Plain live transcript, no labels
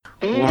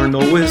We're no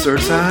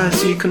wizards,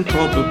 as you can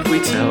probably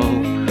tell.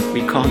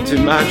 We can't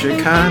do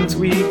magic and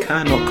we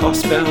cannot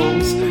cast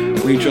spells.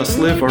 We just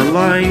live our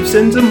lives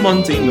in the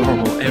mundane,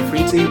 normal,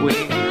 everyday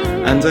way.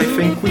 And I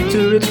think we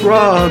do it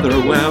rather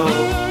well.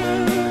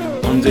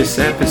 On this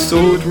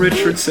episode,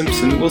 Richard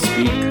Simpson will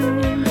speak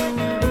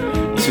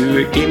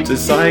to a game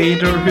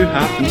designer who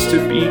happens to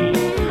be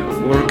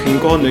working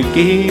on a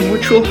game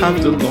which will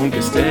have the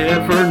longest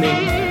ever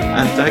name.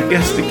 And I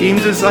guess the game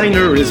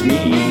designer is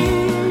me.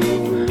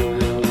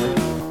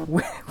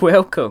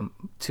 Welcome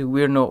to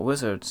We're Not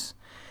Wizards.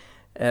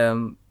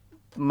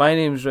 My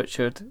name's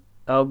Richard.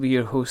 I'll be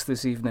your host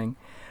this evening.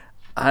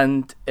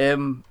 And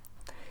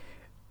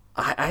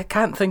I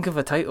can't think of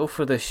a title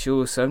for this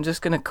show, so I'm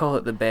just going to call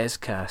it the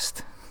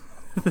Bezcast.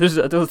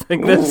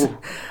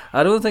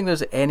 I don't think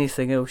there's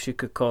anything else you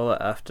could call it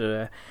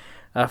after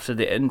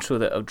the intro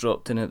that I've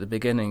dropped in at the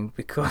beginning,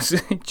 because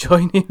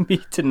joining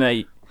me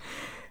tonight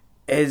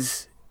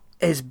is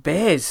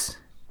Bez.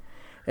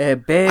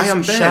 Bez, I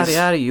am Bez.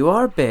 Shariari, you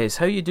are Bez.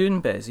 How you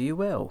doing, Bez? Are you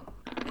well?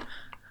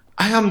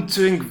 I am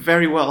doing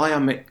very well. I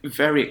am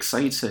very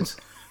excited.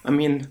 I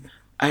mean,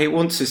 I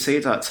want to say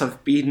that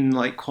I've been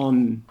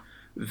on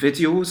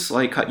videos,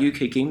 at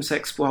UK Games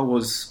Expo. I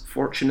was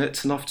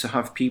fortunate enough to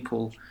have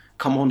people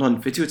come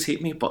on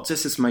videotape me, but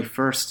this is my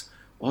first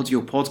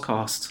audio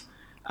podcast.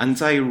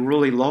 And I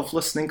really love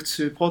listening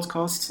to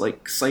podcasts,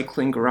 like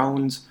cycling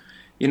around.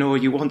 You know,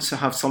 you want to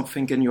have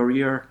something in your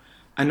ear.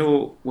 I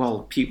know,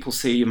 people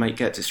say you might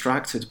get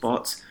distracted,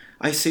 but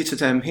I say to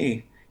them,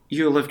 hey,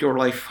 you live your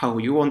life how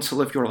you want to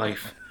live your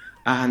life.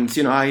 And,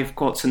 I've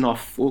got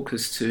enough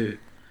focus to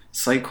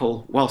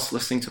cycle whilst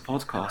listening to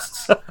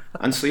podcasts.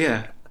 And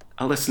so,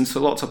 I listen to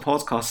lots of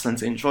podcasts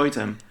and enjoy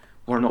them.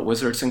 We're Not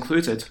Wizards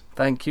included.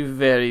 Thank you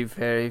very,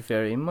 very,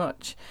 very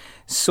much.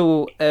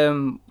 So,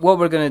 what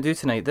we're going to do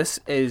tonight, this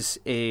is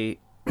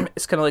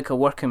it's kind of like a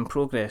work in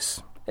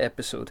progress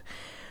episode.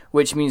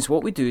 Which means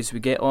what we do is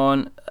we get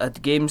on a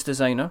games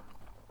designer,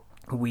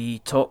 we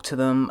talk to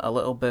them a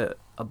little bit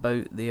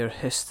about their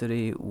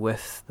history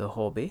with the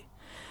hobby,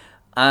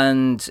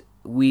 and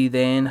we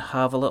then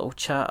have a little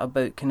chat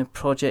about kind of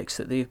projects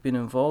that they've been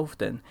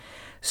involved in.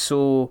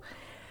 So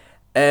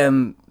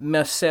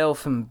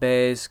myself and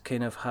Bez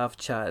kind of have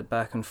chatted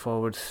back and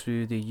forward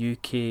through the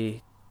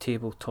UK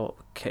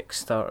tabletop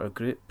Kickstarter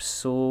group.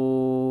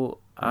 So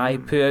I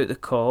put out the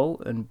call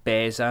and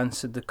Bez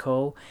answered the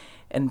call.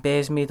 And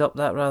Bez made up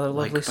that rather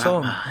lovely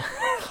song.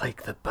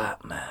 Like the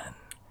Batman.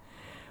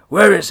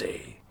 Where is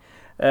he?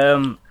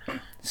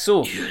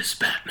 Use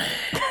Batman.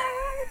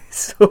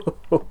 So,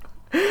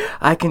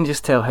 I can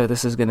just tell how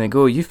this is going to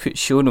go. You've put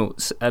show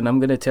notes, and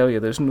I'm going to tell you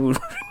there's no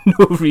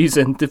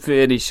reason to put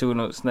any show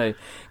notes now,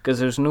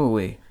 because there's no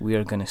way we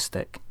are going to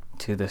stick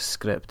to this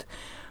script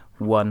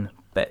one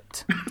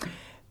bit.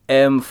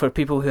 For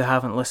people who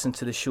haven't listened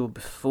to the show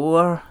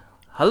before,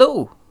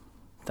 hello.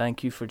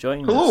 Thank you for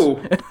joining us.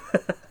 Hello.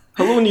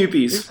 Hello,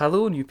 newbies.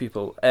 Hello, new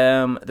people.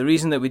 The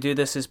reason that we do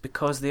this is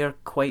because there are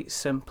quite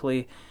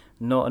simply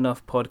not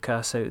enough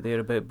podcasts out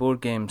there about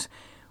board games.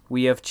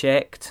 We have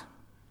checked.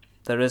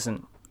 There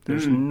isn't.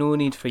 There's no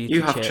need for you to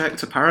check. You have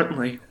checked,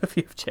 apparently.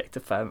 You've checked,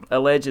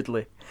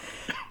 allegedly.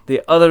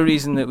 The other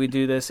reason that we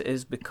do this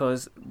is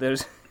because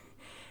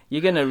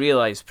you're going to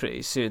realise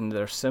pretty soon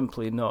there's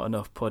simply not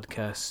enough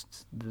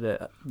podcasts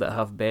that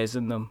have Bez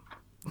in them.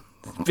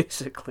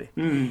 Basically,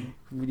 we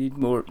need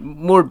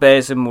more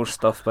Bez and more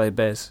stuff by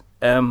Bez.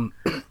 Oh,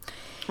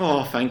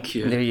 thank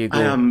you. There you go.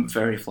 I am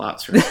very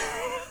flattered.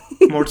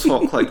 More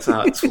talk like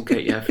that will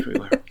get you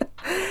everywhere.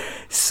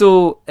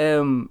 So,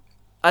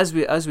 as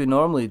we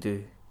normally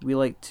do, we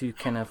like to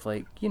kind of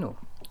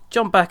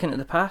jump back into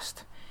the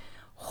past,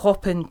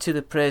 hop into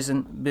the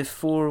present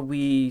before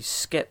we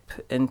skip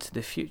into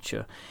the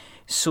future.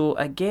 So,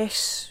 I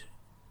guess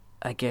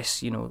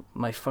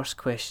my first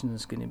question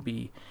is going to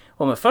be.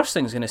 Well, my first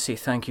thing is going to say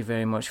thank you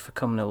very much for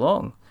coming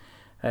along.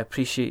 I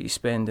appreciate you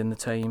spending the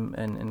time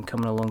and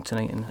coming along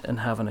tonight and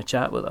having a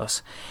chat with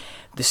us.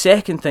 The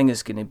second thing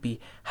is going to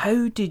be,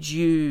 how did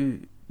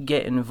you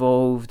get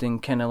involved in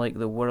kind of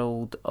the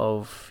world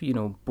of,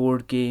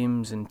 board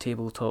games and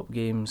tabletop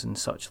games and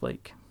such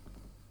like?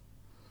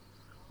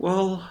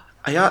 Well,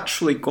 I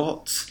actually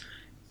got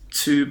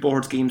to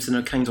board games in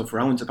a kind of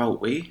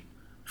roundabout way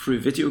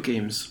through video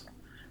games,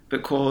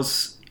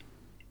 because...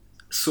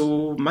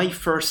 So my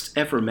first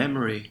ever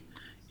memory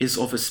is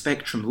of a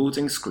Spectrum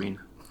loading screen.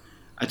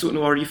 I don't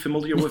know, are you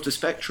familiar with the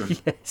Spectrum?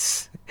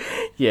 Yes.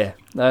 Yeah,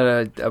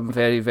 I'm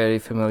very, very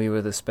familiar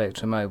with the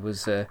Spectrum. I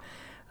was a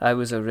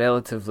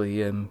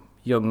relatively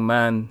young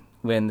man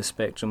when the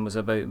Spectrum was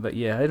about, but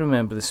yeah, I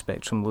remember the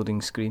Spectrum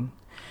loading screen.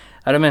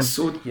 I remember,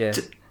 yeah.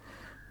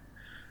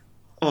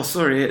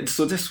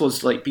 So this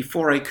was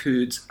before I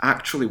could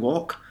actually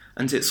walk,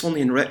 and it's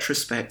only in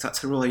retrospect that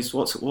I realised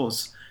what it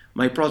was.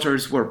 My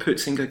brothers were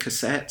putting a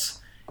cassette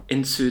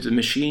into the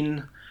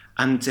machine,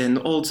 and then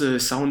all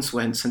the sounds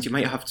went, and you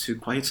might have to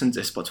quieten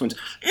this, but it went...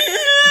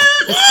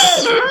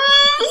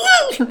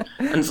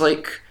 and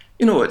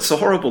it's a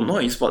horrible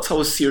noise, but I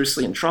was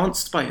seriously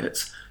entranced by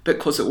it,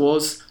 because it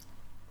was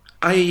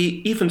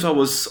even though I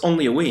was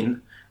only a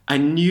Wayne, I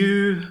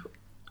knew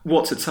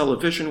what a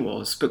television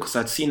was because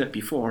I'd seen it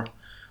before.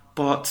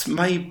 But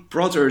my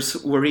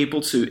brothers were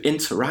able to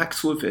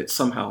interact with it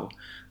somehow,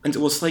 and it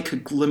was like a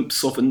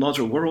glimpse of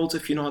another world,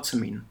 if you know what I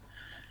mean.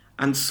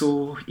 And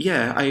so,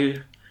 yeah,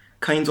 I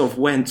kind of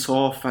went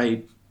off.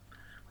 I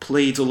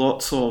played a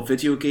lot of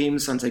video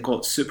games and I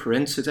got super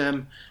into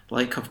them.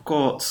 Like, I've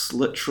got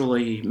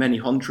literally many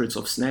hundreds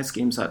of SNES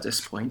games at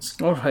this point.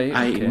 All right.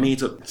 I Okay.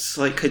 made it, it's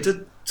like I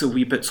did a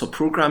wee bits of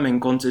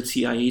programming on the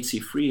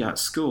TI-83 at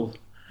school.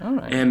 All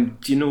right.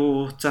 Do you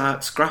know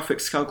that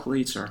graphics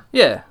calculator?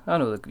 Yeah, I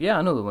know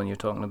the one you're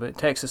talking about.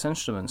 Texas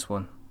Instruments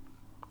one.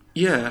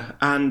 Yeah,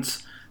 and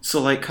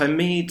so like I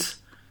made,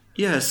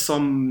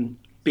 some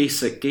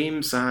basic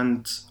games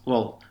and,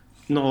 well,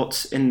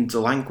 not in the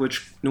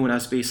language known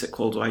as BASIC,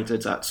 although I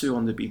did that too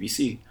on the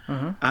BBC.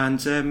 Mm-hmm.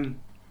 And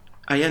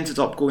I ended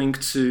up going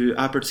to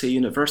Abertay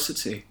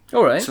University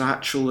All right. to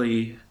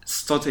actually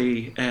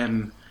study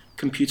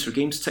computer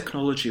games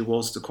technology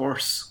was the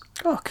course.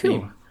 Oh, cool.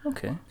 name.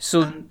 Okay.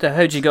 So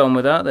how'd you get on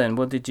with that then?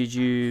 Did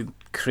you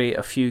create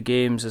a few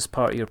games as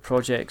part of your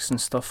projects and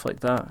stuff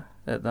like that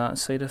at that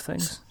side of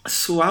things?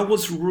 So I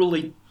was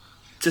really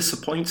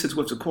disappointed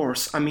with the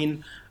course. I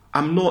mean,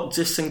 I'm not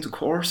dissing the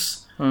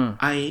course, but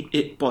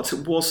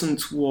it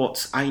wasn't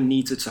what I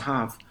needed to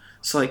have.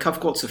 So like I've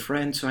got a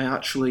friend who I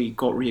actually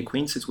got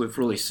reacquainted with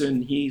really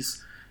soon.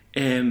 He's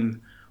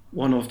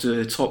one of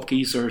the top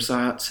geezers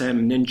at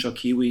Ninja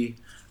Kiwi,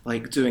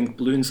 like doing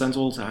balloons and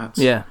all that.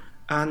 Yeah.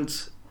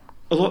 And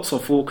a lot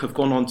of folk have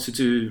gone on to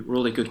do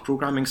really good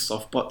programming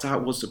stuff, but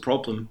that was the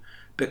problem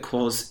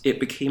because it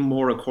became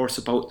more a course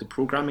about the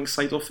programming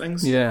side of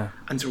things. Yeah.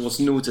 And there was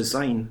no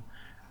design.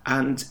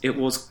 And it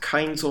was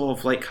kind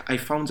of like I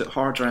found it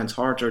harder and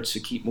harder to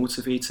keep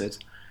motivated.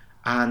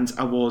 And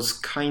I was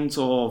kind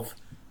of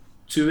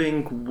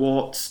doing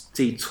what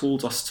they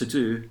told us to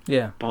do,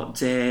 Yeah. but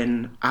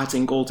then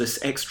adding all this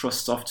extra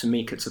stuff to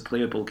make it a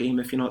playable game,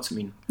 if you know what I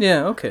mean.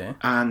 Yeah, okay.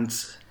 And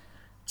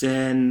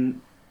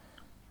then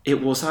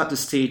it was at the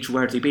stage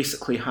where they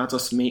basically had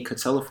us make a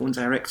telephone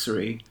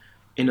directory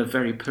in a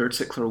very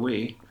particular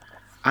way.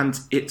 And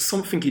it's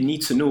something you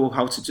need to know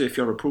how to do if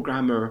you're a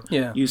programmer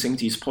using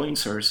these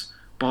pointers.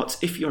 But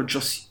if you're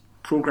just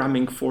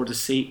programming for the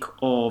sake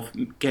of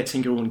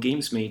getting your own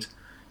games made,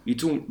 you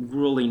don't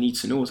really need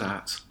to know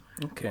that.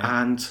 Okay.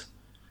 And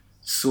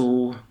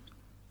so,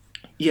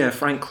 yeah,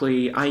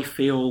 frankly, I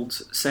failed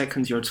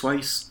second year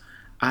twice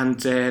and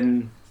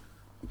then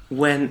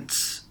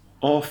went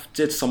off,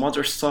 did some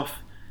other stuff.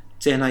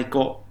 Then I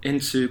got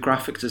into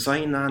graphic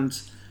design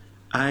and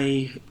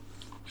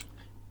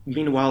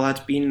meanwhile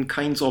I'd been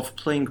kind of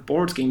playing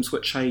board games,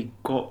 which I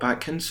got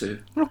back into.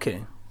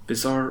 Okay.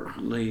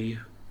 Bizarrely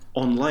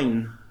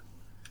online.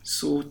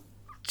 So,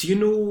 do you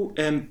know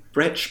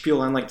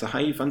Brettspiel and like the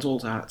Hive and all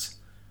that?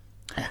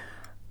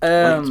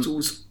 Like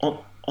those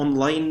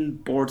online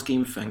board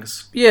game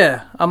things.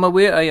 Yeah, I'm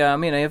aware. I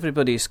mean,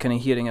 everybody's kind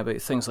of hearing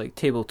about things like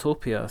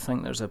Tabletopia. I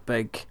think there's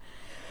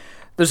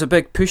a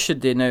big push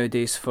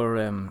nowadays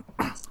for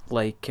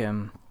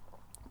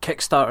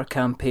Kickstarter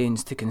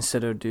campaigns to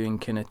consider doing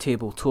kind of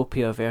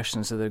Tabletopia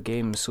versions of their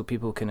games so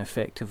people can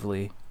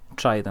effectively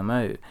try them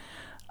out.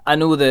 I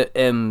know that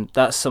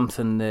that's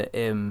something that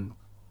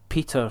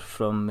Peter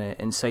from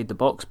Inside the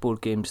Box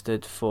board games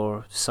did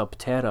for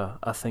Subterra.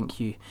 I think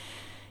you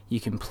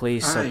can play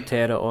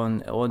Subterra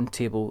on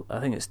table. I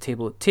think it's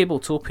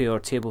Tabletopia or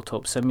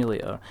Tabletop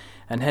Simulator,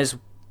 and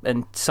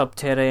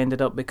Subterra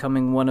ended up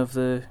becoming one of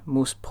the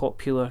most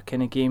popular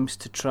kind of games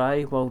to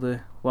try while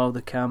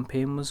the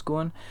campaign was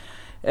going.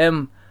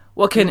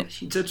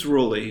 He did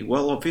really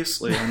well,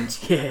 obviously, and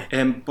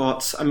yeah.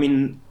 But I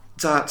mean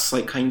that's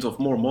like kind of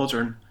more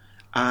modern,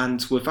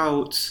 and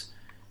without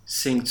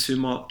saying too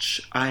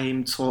much,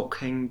 I'm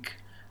talking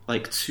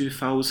like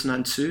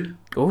 2002.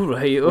 Oh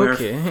right, where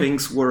okay.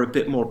 things were a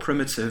bit more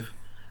primitive,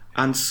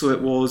 and so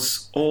it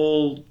was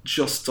all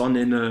just done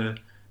in a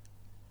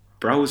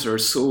browser.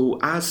 So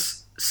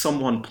as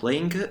someone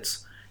playing it,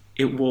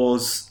 it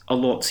was a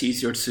lot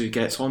easier to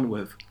get on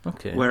with.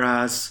 Okay.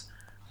 Whereas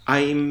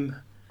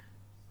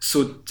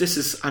so this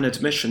is an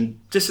admission,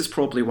 this is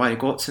probably why I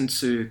got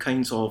into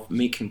kind of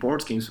making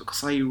board games,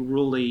 because I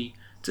really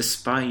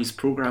despise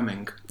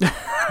programming.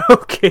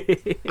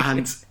 Okay.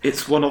 And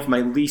it's one of my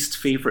least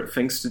favourite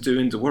things to do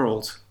in the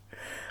world.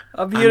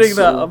 I'm hearing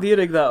that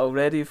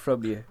already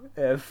from you,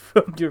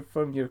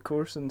 from your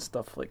course and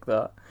stuff like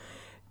that.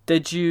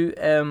 Did you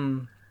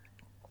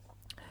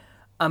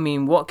I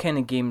mean, what kind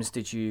of games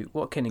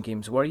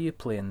were you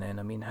playing then?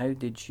 I mean, how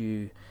did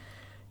you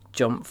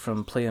jump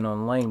from playing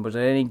online? Were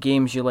there any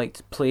games you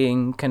liked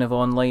playing kind of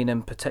online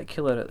in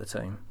particular at the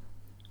time?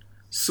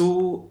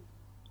 So,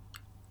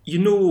 you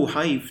know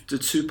Hive, the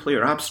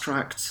 2-player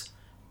abstract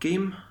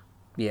game?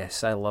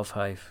 Yes, I love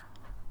Hive.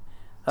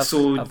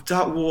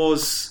 That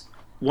was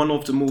one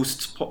of the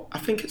most... I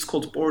think it's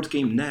called Board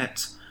Game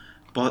Net,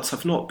 but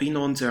I've not been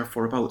on there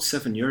for about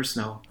 7 years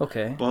now.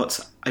 Okay. But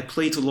I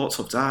played a lot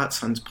of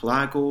that and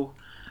Pelago,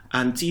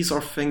 and these are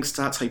things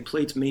that I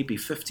played maybe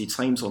 50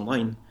 times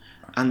online.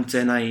 and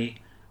then I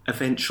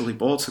eventually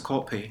bought a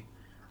copy.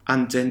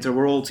 And then there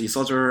were all these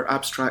other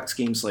abstract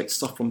games, like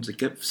stuff from the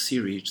GIF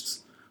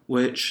series,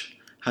 which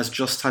has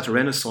just had a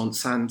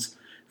renaissance. And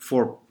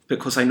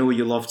because I know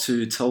you love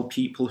to tell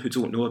people who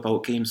don't know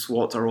about games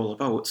what they're all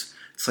about,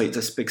 it's like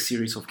this big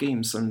series of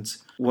games, and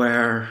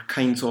where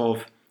kind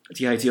of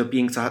the idea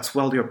being that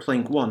while you're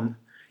playing one,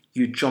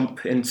 you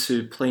jump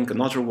into playing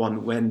another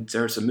one when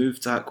there's a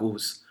move that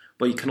goes.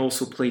 But you can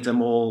also play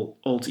them all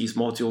these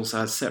modules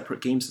as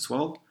separate games as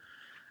well.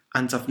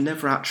 And I've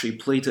never actually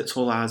played it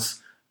all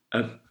as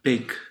a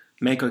big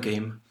mega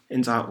game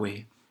in that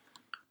way.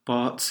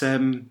 But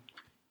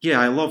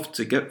I loved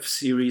the GIF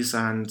series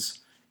and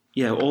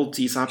all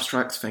these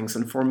abstract things.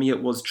 And for me,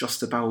 it was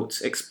just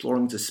about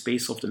exploring the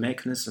space of the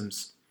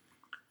mechanisms.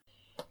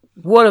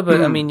 What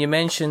about, I mean, you've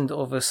mentioned,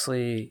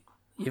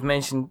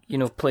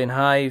 playing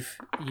Hive.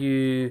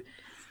 You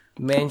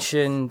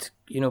mentioned,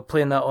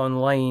 playing that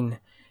online.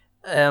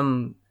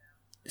 So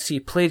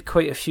you played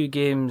quite a few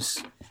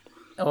games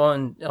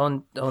on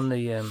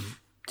the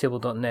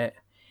table.net.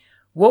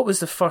 What was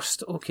the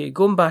first,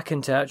 going back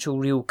into actual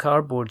real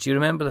cardboard, do you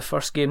remember the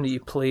first game that you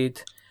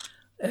played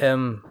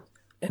in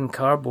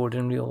cardboard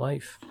in real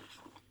life?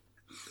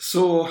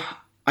 So,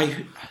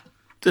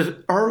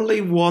 the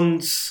early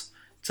ones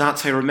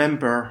that I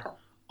remember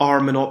are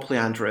Monopoly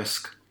and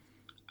Risk.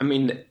 I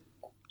mean,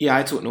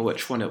 I don't know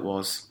which one it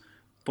was.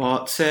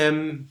 But,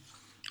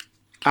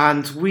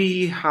 and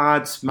we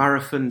had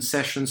marathon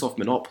sessions of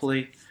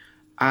Monopoly,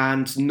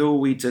 and no,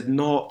 we did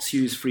not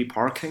use free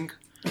parking.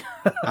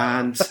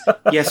 And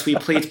yes, we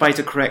played by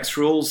the correct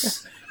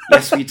rules.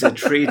 Yes, we did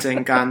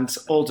trading and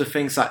all the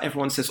things that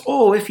everyone says,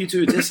 oh, if you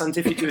do this and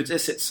if you do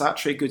this, it's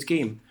actually a good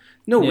game.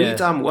 No, we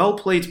damn well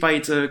played by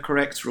the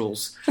correct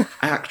rules.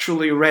 I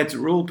actually read the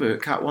rule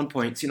book at one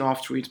point,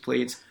 after we'd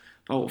played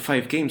about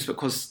 5 games,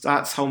 because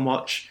that's how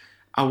much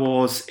I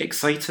was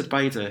excited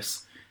by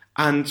this.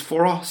 And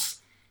for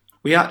us,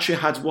 we actually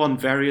had one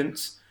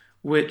variant,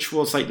 which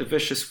was like the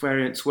vicious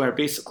variant, where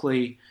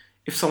basically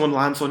if someone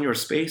lands on your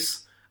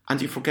space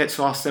and you forget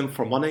to ask them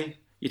for money,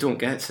 you don't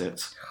get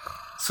it.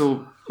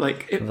 So,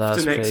 like, if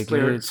that's the next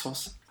player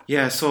tosses...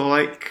 Yeah, so,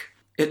 like,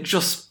 it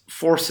just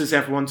forces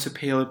everyone to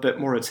pay a bit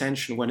more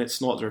attention when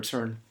it's not their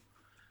turn.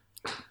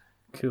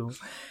 Cool.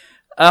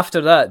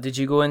 After that, did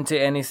you go into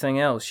anything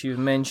else? You've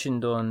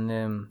mentioned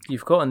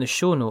you've got on the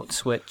show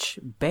notes, which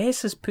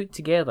Bess has put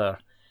together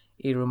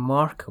a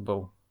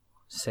remarkable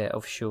set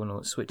of show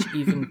notes, which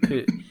even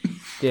put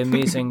the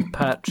amazing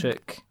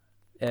Patrick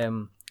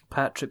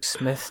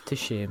Smith to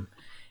shame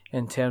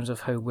in terms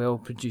of how well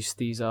produced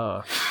these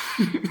are,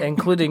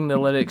 including the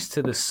lyrics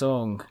to the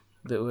song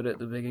that were at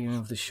the beginning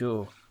of the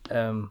show.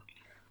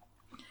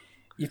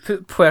 You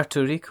put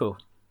Puerto Rico.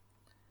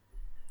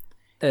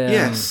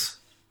 Yes.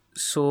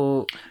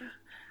 So,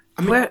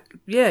 do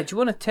you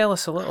want to tell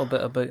us a little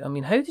bit about,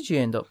 how did you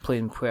end up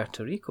playing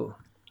Puerto Rico?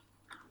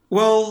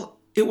 Well,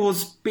 it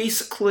was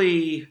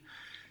basically...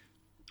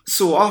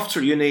 So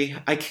after uni,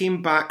 I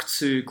came back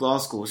to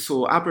Glasgow.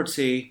 So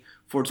Abertay,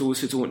 for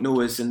those who don't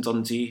know, is in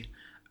Dundee,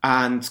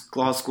 and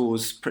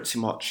Glasgow's pretty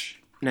much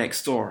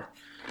next door.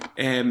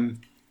 And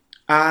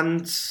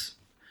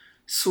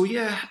so,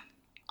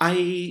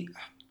 I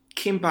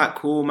came back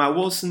home. I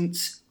wasn't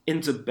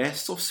in the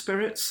best of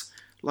spirits.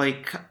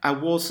 Like, I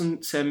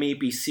wasn't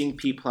maybe seeing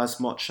people as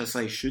much as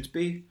I should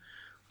be.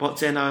 But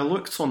then I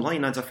looked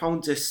online and I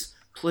found this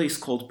place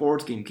called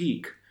Board Game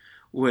Geek,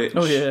 which...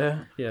 Oh,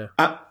 yeah.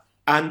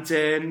 And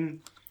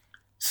then,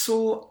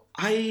 so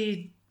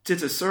I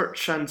did a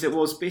search, and it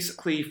was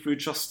basically through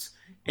just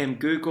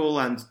Google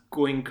and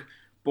going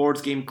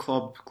Board Game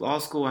Club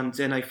Glasgow, and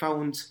then I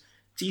found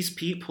these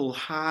people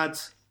had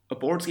a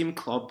board game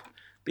club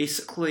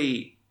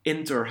basically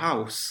in their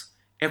house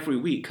every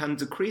week. And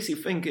the crazy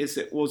thing is,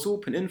 it was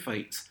open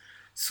invite.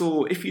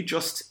 So if you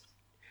just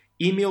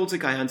emailed the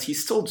guy, and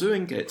he's still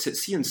doing it,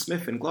 it's Ian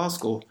Smith in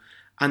Glasgow.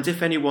 And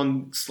if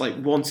anyone's like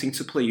wanting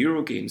to play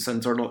Euro games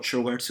and they're not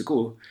sure where to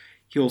go,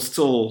 he'll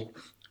still,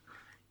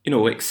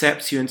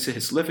 accept you into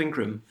his living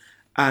room.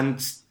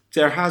 And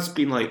there has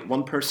been like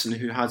one person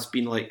who has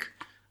been like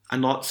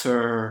an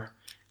utter,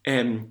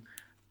 I'm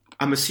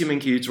assuming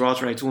you'd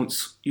rather I don't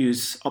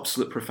use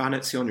absolute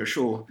profanity on your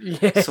show.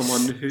 Yes.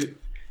 Someone who,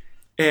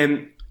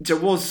 there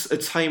was a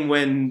time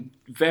when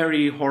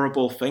very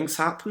horrible things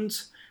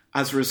happened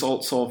as a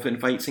result of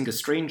inviting a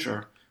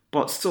stranger.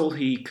 But still,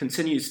 he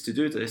continues to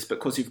do this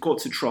because you've got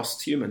to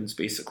trust humans,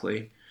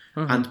 basically.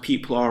 Mm-hmm. And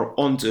people are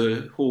on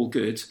the whole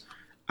good.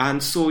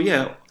 And so,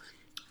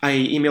 I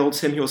emailed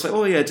him. He was like,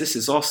 oh, yeah, this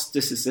is us.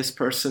 This is this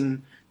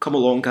person. Come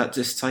along at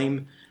this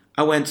time.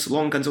 I went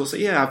along and I was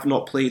like, I've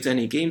not played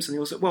any games. And he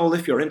was like, well,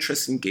 if you're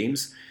interested in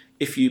games,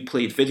 if you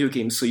played video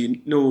games so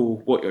you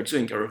know what you're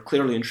doing, you're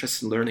clearly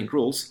interested in learning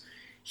rules,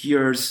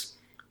 here's...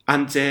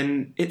 And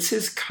then it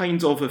is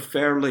kind of a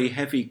fairly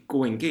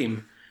heavy-going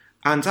game.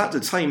 And at the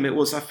time, it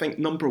was, I think,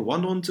 number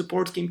 1 on the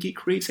Board Game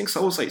Geek rating.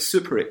 So I was like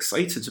super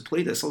excited to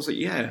play this. I was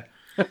like,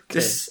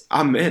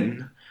 I'm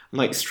in,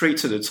 like straight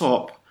to the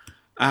top.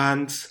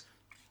 And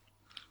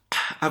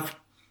I've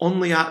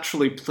only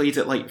actually played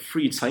it like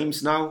 3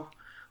 times now,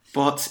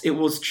 but it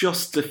was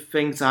just the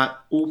thing that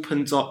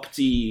opened up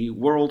the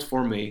world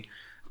for me.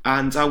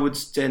 And I would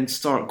then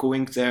start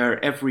going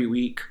there every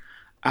week,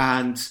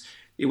 and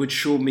it would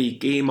show me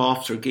game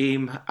after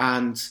game,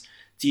 and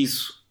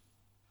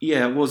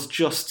it was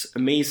just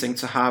amazing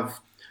to have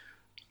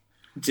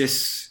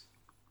this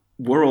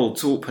world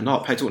to open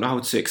up. I don't know how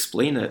to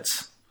explain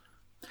it.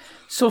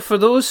 So for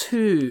those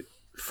who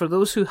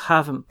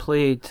haven't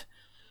played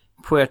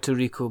Puerto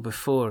Rico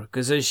before,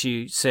 because as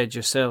you said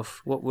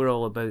yourself, what we're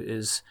all about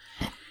is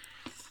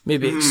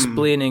maybe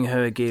explaining how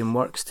a game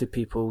works to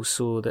people,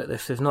 so that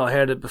if they've not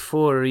heard it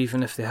before, or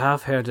even if they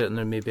have heard it and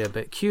they're maybe a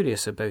bit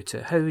curious about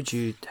it, how would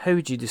you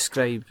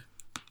describe,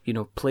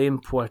 playing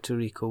Puerto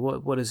Rico?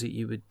 What is it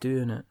you would do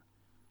in it?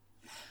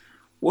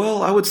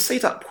 Well, I would say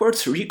that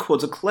Puerto Rico,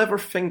 the clever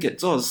thing it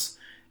does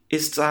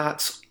is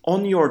that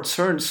on your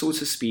turn, so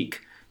to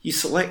speak, you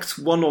select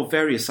one of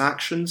various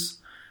actions,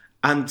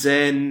 and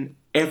then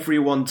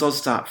everyone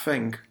does that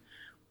thing,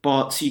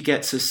 but you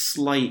get a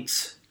slightly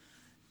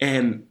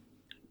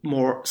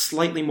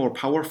more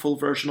powerful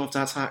version of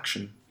that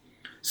action.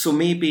 So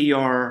maybe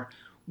you're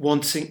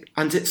wanting,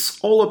 and it's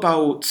all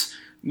about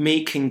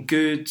making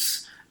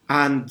goods,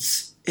 and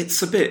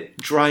it's a bit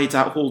dry,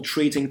 that whole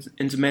trading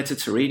in the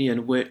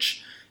Mediterranean,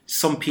 which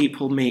some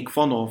people make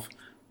fun of,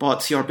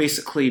 but you're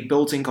basically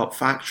building up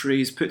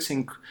factories,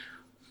 putting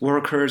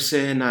workers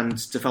in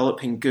and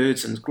developing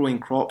goods and growing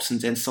crops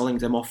and then selling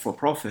them off for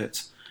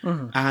profit.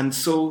 Mm-hmm. And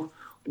so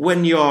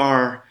when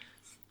you're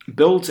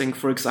building,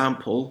 for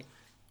example,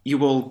 you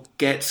will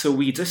get a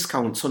wee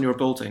discount on your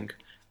building.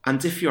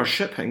 And if you're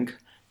shipping,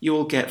 you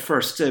will get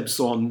first dibs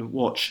on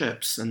what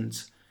ships.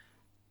 And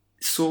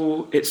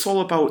so it's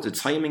all about the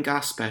timing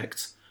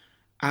aspect.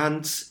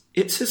 And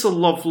it is a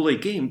lovely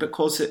game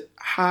because it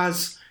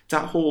has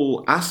that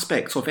whole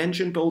aspect of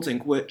engine building,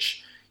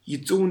 which you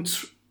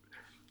don't...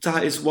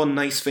 That is one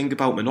nice thing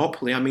about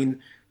Monopoly. I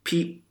mean,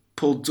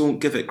 people don't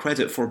give it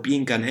credit for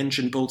being an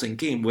engine building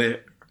game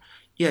where,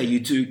 you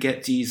do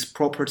get these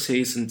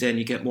properties and then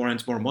you get more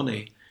and more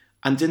money.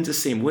 And in the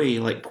same way,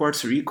 like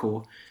Puerto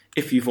Rico,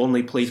 if you've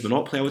only played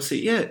Monopoly, I would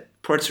say,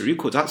 Puerto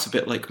Rico, that's a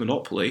bit like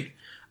Monopoly.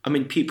 I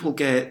mean, people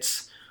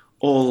get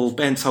all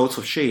bent out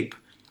of shape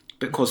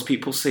because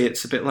people say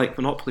it's a bit like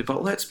Monopoly,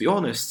 but let's be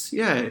honest,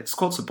 it's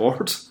got a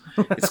board,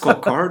 it's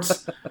got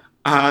cards,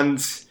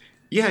 and...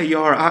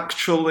 you're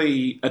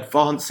actually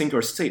advancing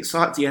your state.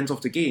 So at the end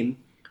of the game,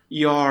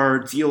 you're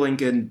dealing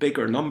in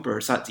bigger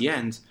numbers at the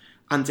end,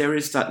 and there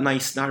is that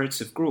nice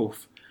narrative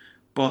growth.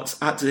 But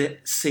at the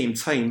same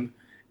time,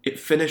 it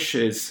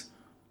finishes,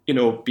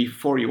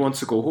 before you want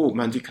to go home,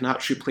 and you can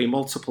actually play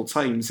multiple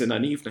times in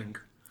an evening.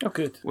 Oh,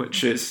 good.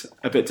 Which is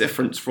a bit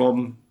different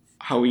from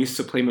how we used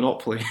to play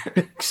Monopoly.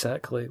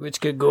 Exactly, which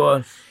could go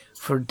on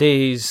for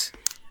days,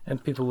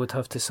 and people would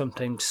have to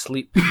sometimes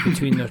sleep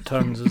between their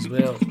turns as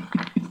well.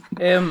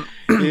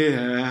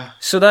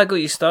 So that got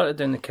you started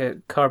down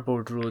the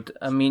cardboard road.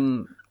 I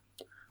mean,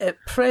 at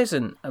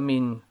present,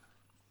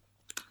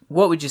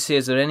 what would you say?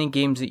 Is there any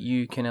games that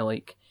you kind of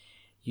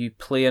you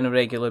play on a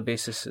regular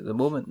basis at the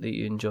moment that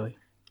you enjoy?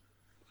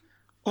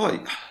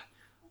 Oh,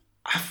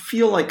 I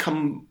feel like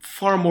I'm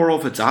far more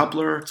of a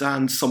dabbler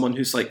than someone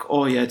who's like,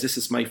 this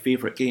is my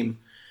favourite game.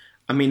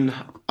 I mean,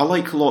 I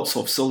like lots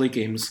of silly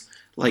games,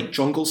 like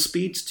Jungle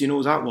Speed. Do you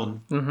know that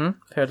one? Mm-hmm.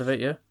 Heard of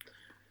it, yeah.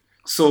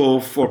 So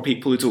for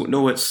people who don't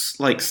know, it's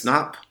like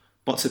Snap,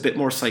 but it's a bit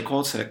more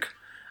psychotic.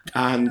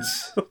 And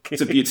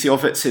The beauty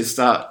of it is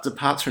that the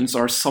patterns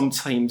are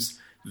sometimes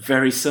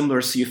very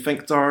similar. So you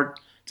think they're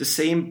the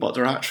same, but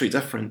they're actually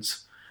different.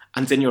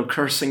 And then you're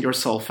cursing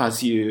yourself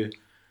as you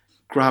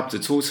grab the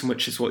totem,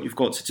 which is what you've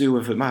got to do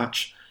with a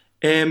match.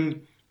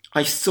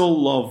 I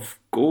still love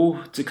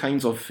Go, the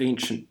kind of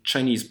ancient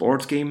Chinese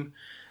board game,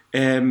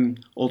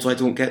 although I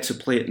don't get to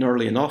play it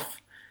nearly enough.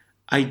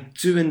 I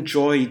do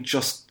enjoy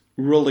just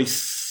really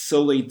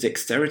silly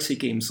dexterity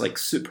games like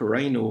Super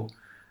Rhino.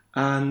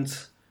 And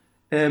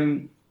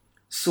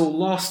so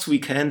last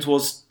weekend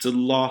was the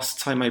last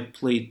time I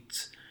played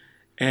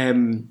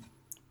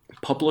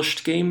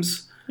published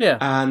games. Yeah.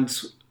 And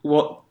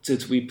what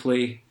did we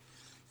play?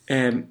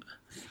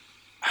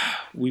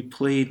 We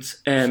played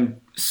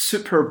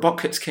Super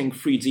Bucket King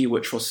 3D,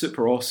 which was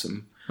super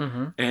awesome.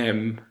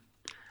 Mm-hmm.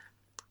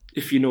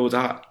 If you know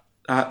that,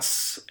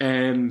 that's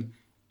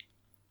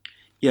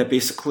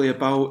basically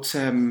about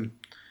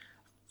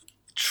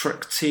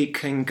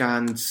trick-taking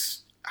and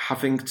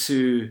having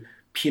to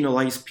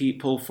penalise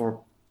people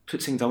for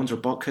putting down their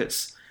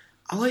buckets.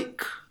 I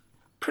like,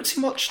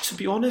 pretty much, to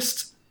be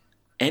honest,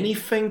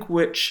 anything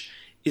which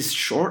is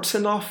short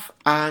enough,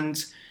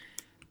 and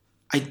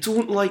I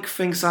don't like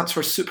things that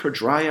are super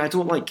dry. I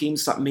don't like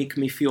games that make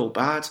me feel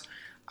bad.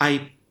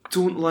 I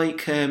don't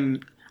like...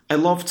 I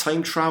love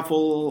time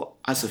travel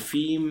as a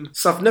theme.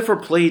 So I've never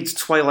played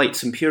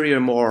Twilight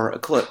Imperium or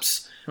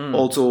Eclipse,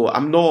 although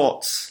I'm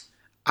not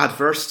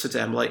adverse to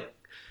them. Like,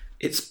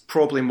 it's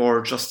probably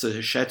more just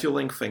a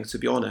scheduling thing, to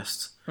be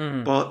honest.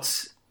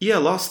 But yeah,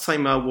 last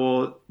time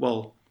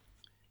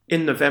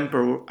in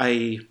November,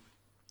 I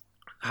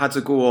had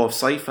a go of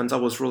Scythe, and I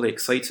was really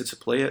excited to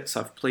play it.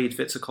 I've played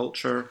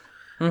Viticulture,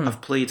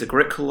 I've played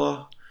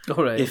Agricola.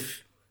 All right.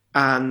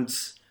 And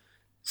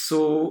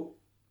so,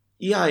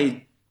 yeah,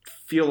 I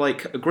feel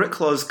like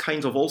Agricola is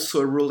kind of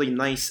also a really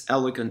nice,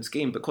 elegant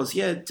game because,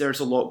 yeah, there's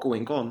a lot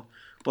going on.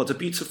 But the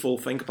beautiful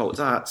thing about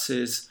that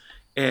is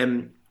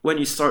when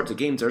you start the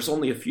game, there's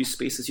only a few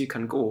spaces you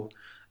can go.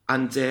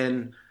 And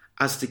then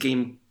as the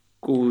game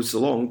goes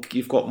along,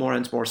 you've got more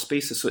and more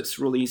spaces, so it's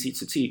really easy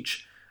to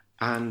teach.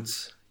 And,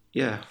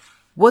 yeah.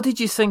 What did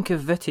you think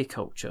of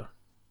Viticulture?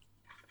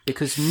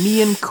 Because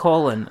me and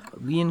Colin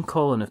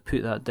have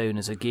put that down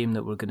as a game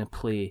that we're going to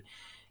play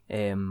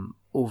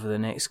over the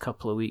next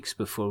couple of weeks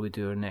before we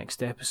do our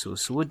next episode.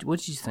 So what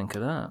did you think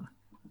of that?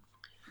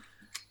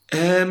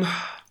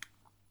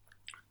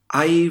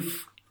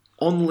 I've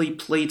only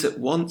played it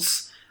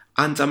once,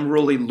 and I'm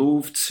really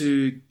loath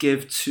to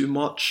give too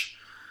much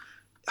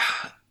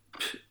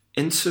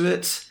into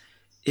it.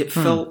 It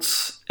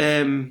felt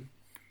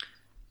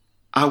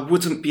I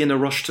wouldn't be in a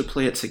rush to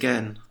play it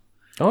again.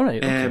 All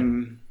right.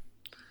 Okay.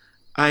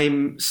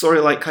 I'm sorry.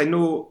 Like I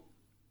know,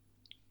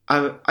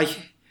 I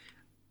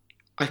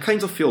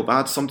kind of feel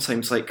bad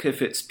sometimes. Like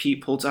if it's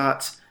people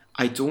that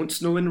I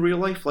don't know in real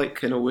life,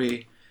 like in a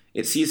way,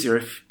 it's easier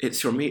if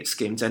it's your mate's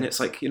game. Then it's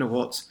like, you know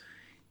what,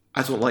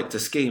 I don't like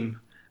this game,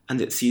 and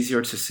it's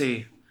easier to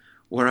say.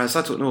 Whereas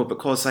I don't know,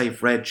 because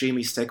I've read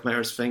Jamie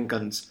Stegmaier's thing,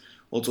 and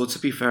although to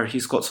be fair,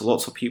 he's got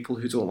lots of people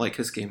who don't like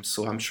his games,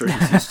 so I'm sure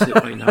he's used to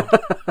it by now.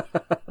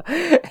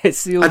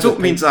 I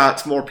don't mean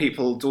that more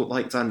people don't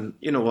like than,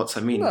 you know what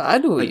I mean. No, I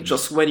know. Like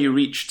just when you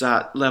reach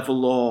that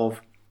level of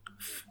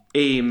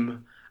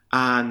aim,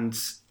 and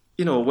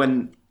you know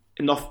when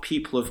enough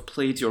people have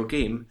played your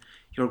game,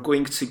 you're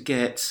going to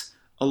get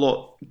a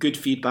lot good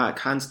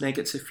feedback and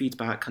negative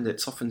feedback, and it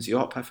toughens you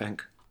up, I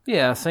think.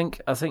 Yeah, I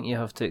think you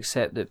have to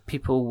accept that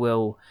people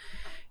will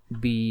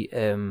be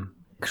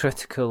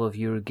critical of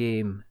your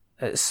game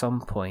at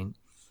some point,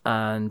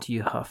 and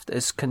you have to.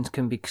 It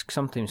can be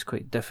sometimes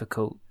quite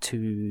difficult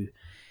to,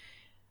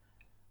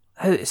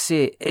 how to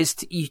say, is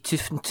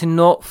to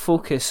not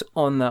focus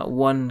on that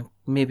one.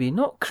 Maybe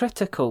not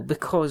critical,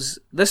 because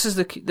this is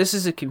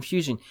the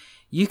confusion.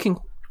 You can,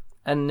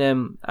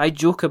 and I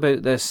joke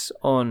about this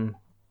on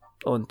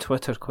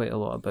Twitter quite a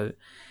lot about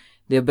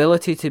the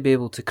ability to be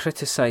able to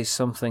criticize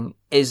something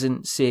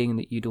isn't saying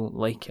that you don't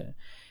like it.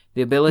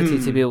 The ability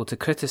to be able to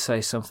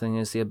criticize something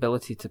is the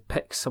ability to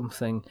pick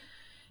something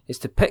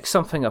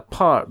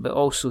apart, but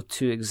also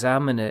to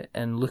examine it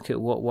and look at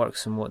what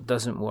works and what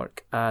doesn't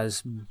work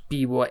as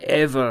be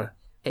whatever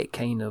it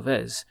kind of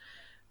is,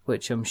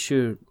 which I'm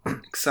sure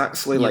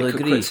exactly like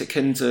agree. A critic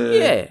in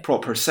the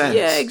proper sense.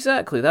 Yeah,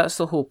 exactly. That's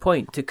the whole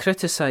point. To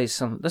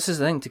criticize this is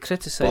the thing. To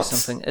criticize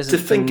something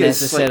isn't to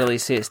necessarily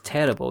say it's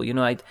terrible. You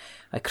know,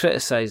 I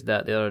criticized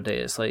that the other day.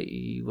 It's like,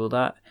 well,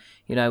 that,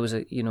 you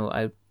know,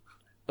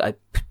 I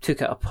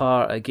took it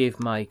apart. I gave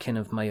my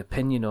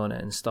opinion on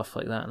it and stuff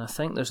like that. And I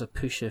think there's a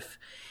push if,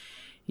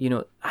 you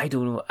know, I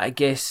don't know. I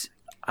guess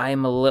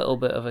I'm a little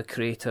bit of a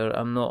creator.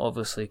 I'm not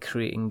obviously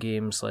creating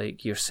games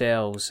like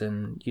yourselves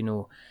and, you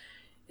know,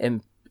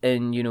 and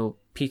you know,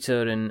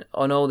 Peter and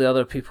on all the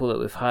other people that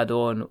we've had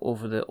on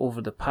over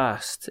the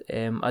past.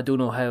 I don't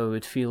know how I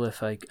would feel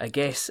if I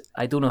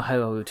don't know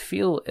how I would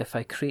feel if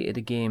I created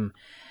a game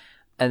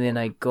and then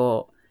I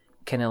got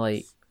kind of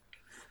like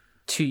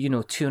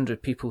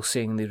 200 people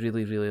saying they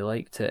really, really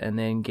liked it, and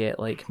then get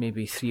like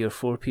maybe 3 or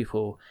 4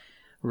 people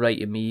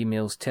writing me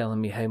emails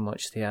telling me how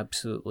much they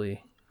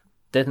absolutely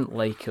didn't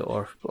like it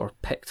or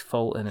picked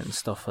fault in it and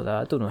stuff like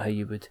that. I don't know how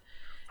you would.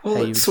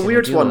 Well, it's a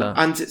weird one,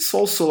 and it's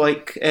also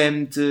like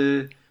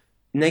the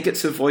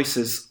negative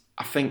voices,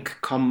 I think,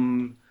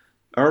 come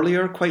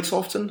earlier quite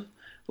often.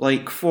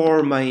 Like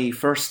for my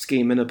first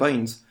game in a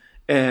bind,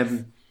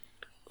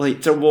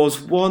 like there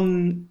was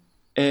one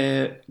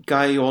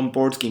guy on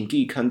Board Game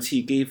Geek, and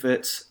he gave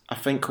it, I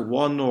think, a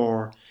 1,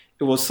 or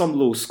it was some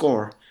low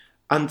score.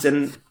 And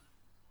then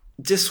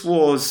this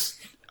was,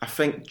 I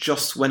think,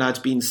 just when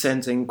I'd been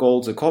sending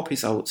all the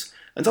copies out.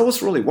 And I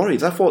was really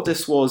worried. I thought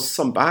this was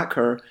some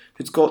backer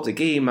who'd got the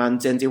game,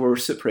 and then they were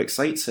super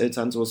excited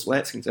and was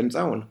letting them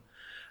down.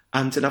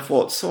 And then I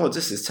thought,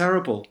 this is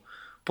terrible.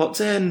 But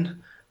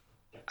then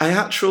I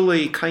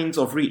actually kind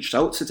of reached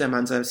out to them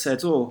and I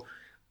said,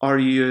 are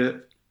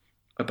you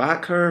a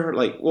backer?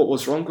 Like, what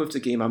was wrong with the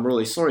game? I'm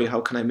really sorry. How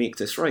can I make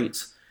this right?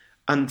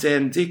 And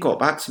then they got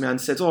back to me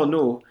and said,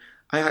 no,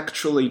 I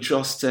actually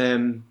just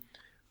read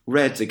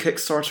the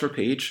Kickstarter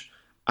page,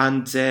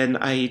 and then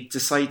I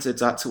decided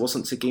that it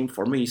wasn't a game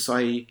for me, so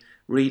I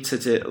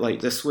rated it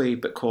like this way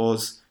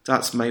because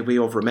that's my way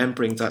of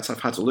remembering that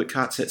I've had a look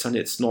at it and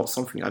it's not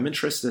something I'm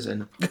interested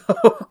in.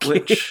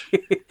 Okay.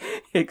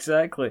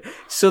 Exactly.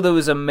 So there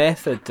was a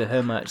method to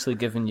him actually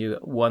giving you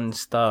 1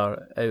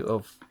 star out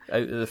of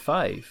the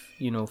 5,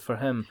 you know, for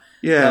him.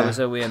 Yeah. That was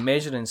a way of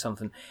measuring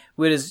something.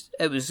 Whereas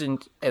it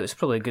was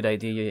probably a good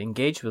idea you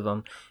engage with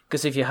him,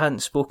 because if you hadn't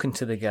spoken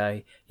to the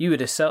guy, you would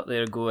have sat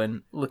there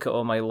going, look at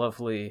all my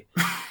lovely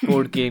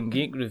Board Game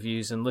Geek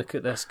reviews and look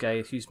at this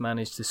guy who's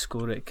managed to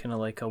score it kind of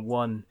like a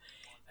 1.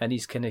 and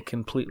he's kind of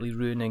completely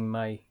ruining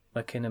my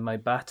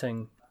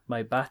batting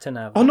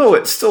average. Oh no,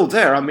 it's still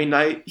there. I mean,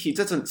 he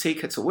didn't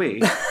take it away.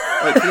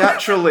 Like, he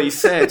actually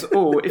said,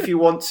 "Oh, if you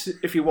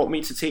want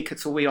me to take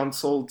it away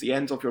until the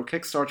end of your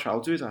Kickstarter,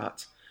 I'll do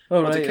that."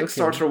 Oh, But right, the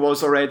Kickstarter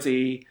was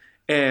already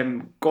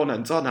gone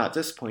and done at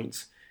this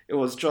point. It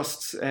was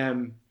just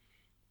it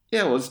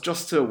was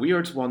just a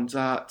weird one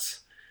that,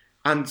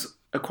 and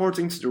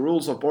according to the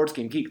rules of Board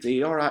Game Geek,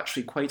 they are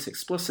actually quite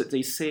explicit.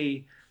 They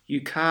say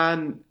you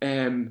can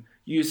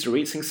use the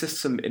rating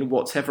system in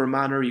whatever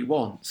manner you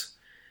want.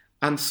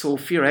 And so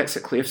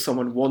theoretically, if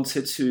someone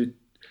wanted to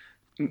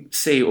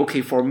say,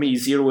 okay, for me,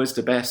 0 is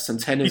the best and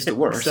 10 is the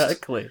worst,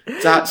 exactly,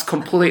 that's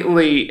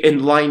completely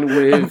in line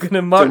with I'm going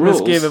to mark the this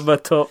rules. game in my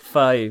top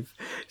 5.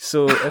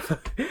 So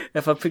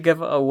if I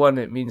give it a 1,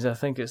 it means I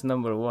think it's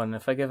number 1.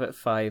 If I give it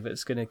 5,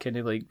 it's going to kind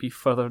of like be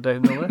further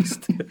down the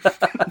list.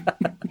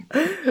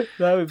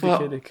 That would be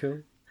kind of cool.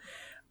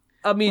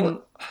 I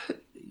mean,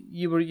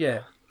 you were,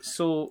 yeah.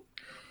 So,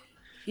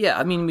 yeah,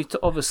 I mean,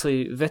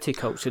 obviously,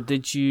 Viticulture,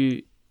 did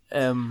you...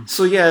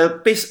 So yeah,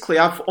 basically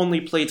I've only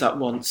played that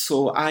once,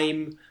 so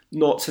I'm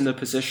not in a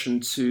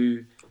position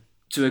to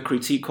do a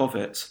critique of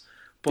it.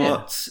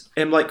 But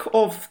like,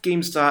 of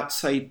games that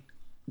I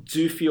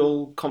do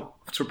feel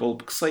comfortable,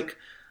 because like,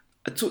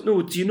 I don't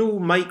know, do you know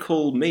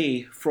Michael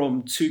May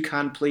from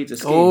Toucan played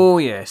this game? Oh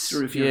yes,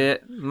 review? yeah.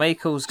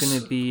 Michael's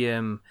going to be,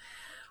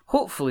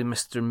 hopefully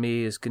Mr.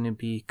 May is going to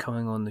be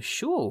coming on the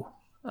show.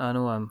 I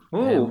know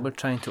we're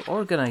trying to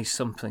organise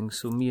something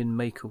so me and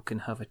Michael can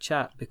have a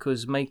chat,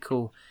 because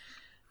Michael,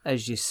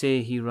 as you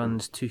say, he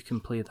runs Two Can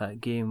Play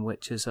That Game,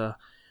 which is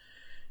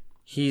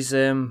he's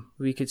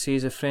we could say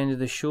he's a friend of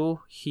the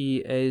show. He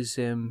is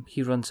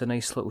he runs a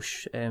nice little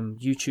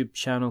YouTube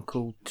channel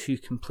called Two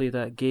Can Play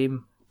That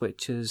Game,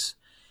 which is,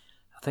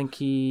 I think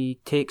he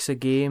takes a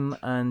game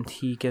and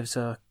he gives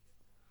a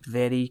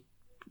very,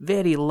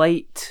 very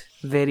light,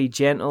 very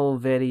gentle,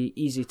 very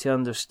easy to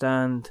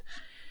understand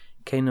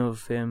kind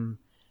of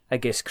I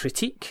guess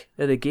critique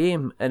of the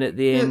game, and at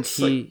the end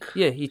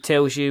he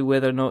tells you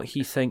whether or not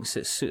he thinks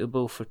it's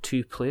suitable for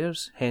 2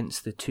 players, hence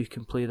the Two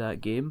Can Play That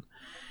Game,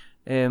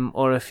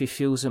 or if he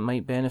feels it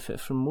might benefit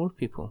from more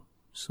people.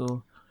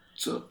 So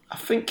I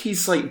think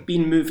he's like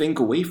been moving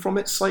away from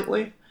it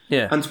slightly.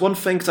 Yeah. And one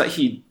thing that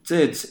he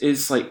did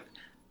is, like,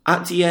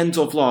 at the end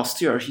of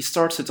last year, he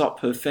started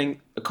up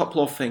a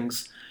couple of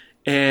things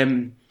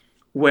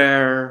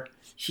where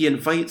he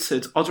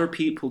invited other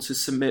people to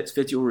submit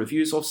video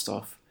reviews of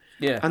stuff.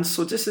 Yeah. And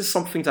so this is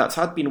something that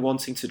I'd been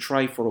wanting to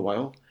try for a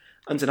while.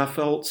 And then I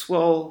felt,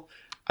 well,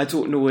 I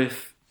don't know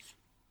if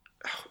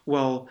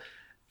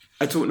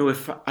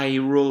I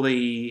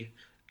really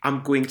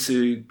am going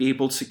to be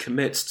able to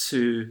commit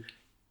to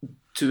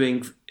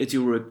doing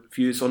video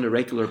reviews on a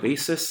regular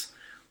basis.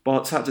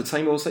 But at the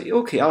time I was like,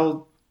 okay,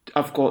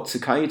 I've got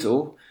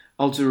Tokaido,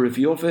 I'll do a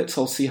review of it,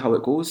 I'll see how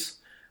it goes.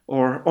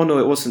 Or, oh no,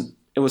 it wasn't,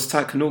 it was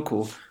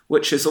Takenoko,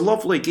 which is a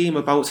lovely game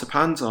about a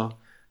panda.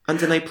 And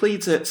then I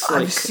played it.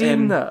 I've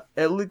seen that.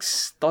 It looks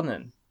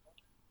stunning.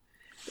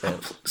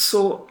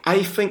 So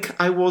I think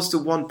I was the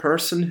one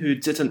person who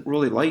didn't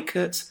really like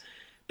it,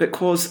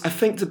 because I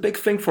think the big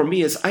thing for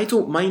me is I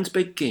don't mind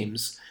big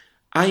games.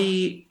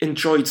 I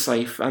enjoyed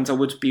Scythe and I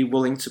would be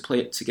willing to play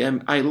it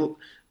again. I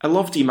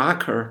love Die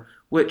Macher,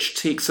 which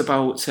takes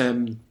about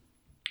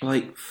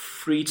like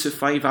 3 to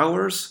 5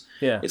 hours.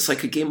 Yeah. It's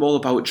like a game all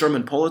about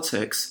German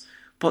politics,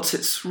 but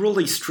it's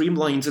really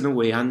streamlined in a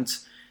way, and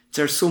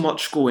there's so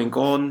much going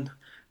on,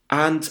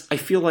 and I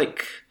feel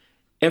like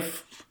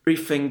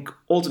everything,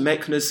 all the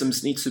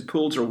mechanisms need to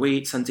pull their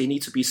weight, and they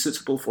need to be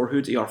suitable for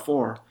who they are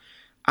for.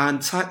 And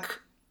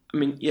Takenoko,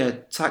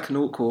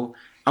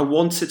 I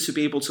wanted to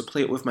be able to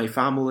play it with my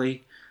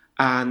family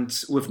and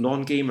with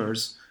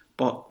non-gamers,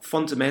 but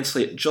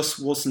fundamentally it just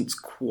wasn't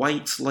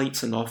quite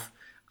light enough,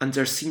 and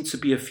there seemed to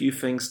be a few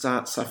things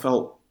that I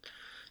felt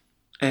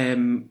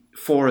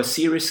for a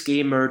serious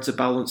gamer the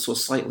balance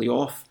was slightly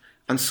off,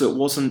 and so it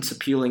wasn't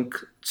appealing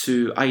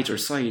to either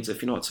side,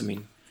 if you know what I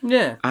mean.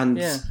 Yeah. And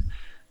yeah.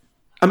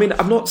 I mean,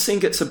 I'm not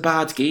saying it's a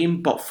bad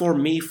game, but for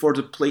me, for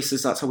the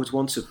places that I would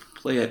want to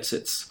play it,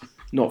 it's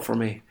not for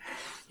me.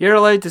 You're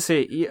allowed to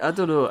say, I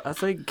don't know, I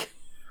think,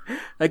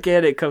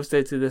 again, it comes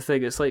down to the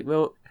thing, it's like,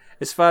 well,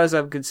 as far as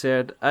I'm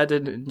concerned, I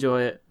didn't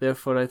enjoy it,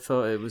 therefore I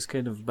thought it was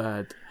kind of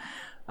bad.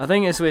 I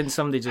think it's when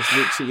somebody just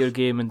looks at your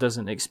game and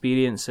doesn't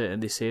experience it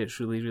and they say it's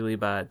really, really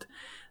bad,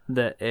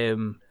 that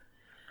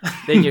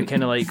then you're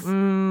kind of like,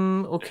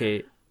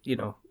 okay, you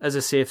know, as I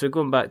say, if they're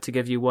going back to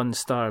give you 1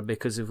 star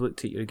because they've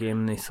looked at your game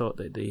and they thought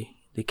that they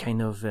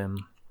kind of,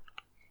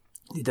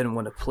 they didn't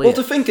want to play Well,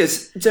 the thing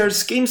is,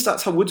 there's games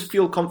that I would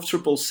feel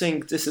comfortable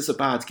saying this is a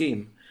bad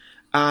game.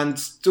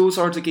 And those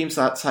are the games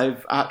that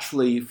I've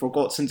actually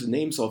forgotten the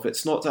names of.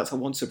 It's not that I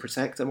want to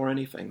protect them or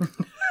anything.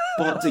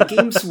 But the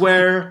games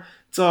where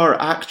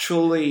they're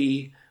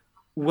actually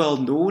well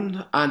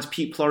known and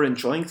people are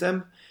enjoying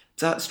them,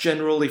 that's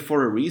generally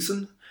for a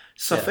reason.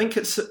 So yeah. I think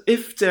it's,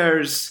 if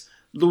there's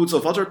loads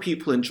of other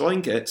people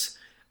enjoying it,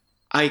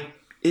 I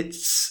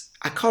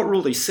can't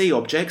really say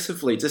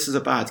objectively this is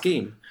a bad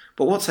game.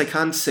 But what I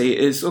can say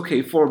is,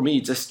 okay, for me,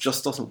 this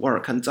just doesn't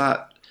work, and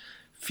that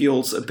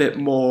feels a bit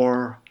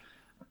more,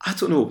 I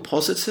don't know,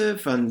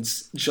 positive and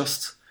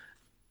just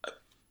a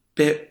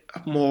bit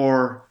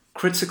more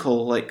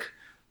critical, like,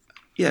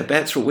 yeah,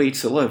 better way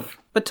to live.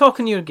 But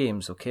talking your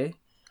games, okay?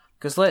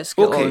 Because let's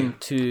get Okay. on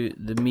to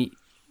the meat,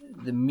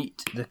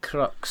 the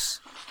crux,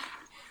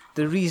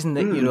 the reason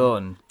that you're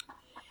on.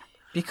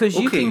 Because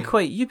you've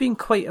been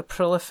quite a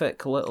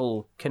prolific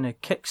little kind of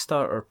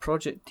Kickstarter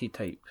projecty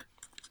type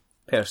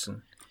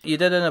person. You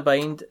did In a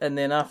Bind, and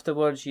then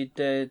afterwards you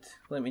did,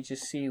 let me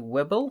just see,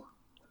 Wibble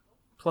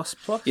plus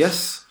plus.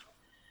 Yes.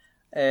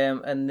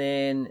 And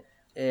then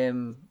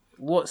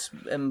what's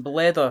in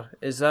Bledder?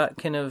 Is that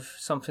kind of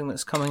something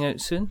that's coming out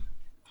soon?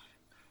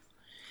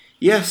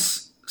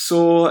 Yes.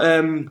 So,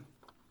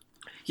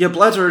 yeah,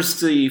 Bladder's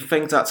the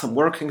thing that I'm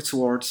working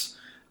towards,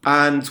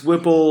 and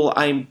Wibble,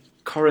 I'm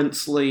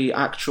currently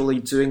actually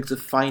doing the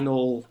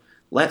final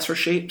letter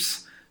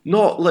shapes,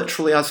 not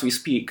literally as we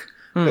speak,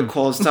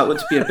 because that would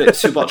be a bit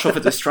too much of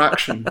a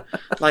distraction.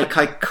 Like,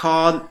 I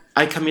can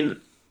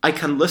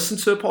listen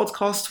to a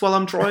podcast while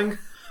I'm drawing,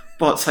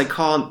 but I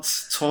can't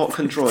talk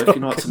and draw, if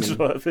you know what I mean.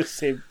 Draw at the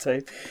same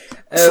time.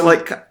 So,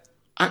 like,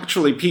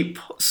 actually,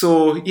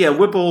 so, yeah,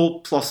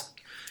 Wibble plus...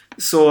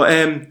 So,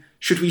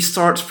 should we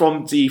start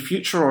from the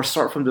future or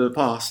start from the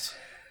past?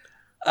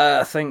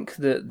 I think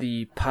that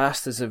the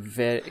past is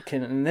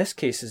in this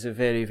case, is a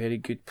very, very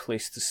good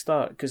place to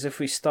start. Because if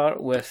we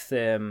start with,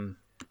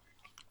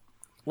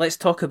 let's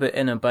talk about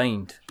In a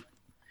Bind.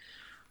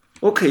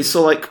 Okay,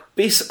 so like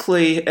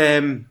basically,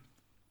 In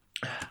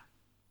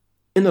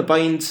a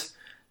Bind,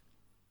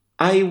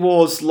 I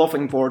was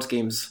loving board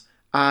games,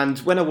 and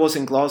when I was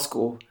in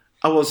Glasgow,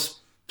 I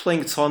was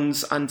playing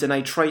tons, and then I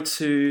tried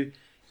to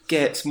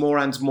get more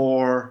and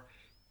more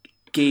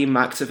game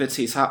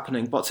activities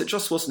happening, but it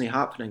just wasn't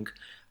happening.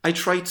 I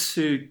tried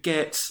to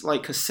get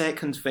like a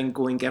second thing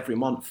going every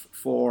month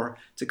for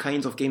the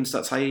kind of games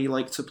that I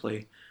like to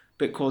play,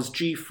 because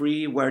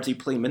G3, where they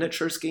play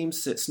miniatures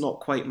games, it's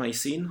not quite my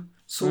scene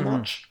so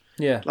much.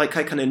 Yeah. Like,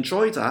 I can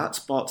enjoy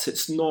that, but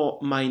it's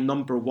not my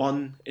number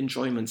one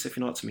enjoyment, if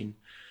you know what I mean.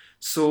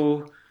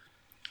 So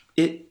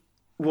it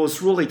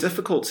was really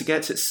difficult to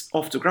get it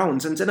off the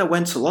ground, and then I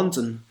went to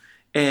London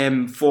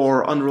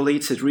for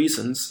unrelated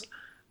reasons,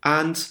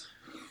 and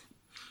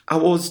I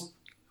was,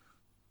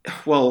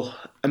 well,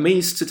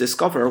 amazed to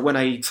discover when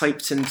I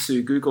typed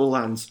into Google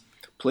and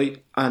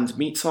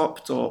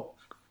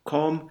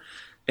meetup.com,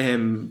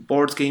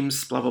 board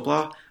games, blah, blah,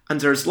 blah,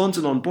 and there's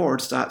London on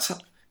board that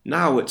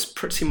now it's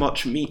pretty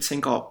much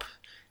meeting up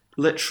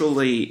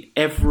literally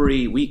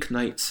every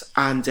weeknight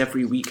and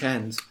every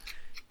weekend.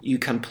 You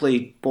can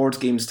play board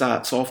games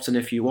that often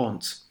if you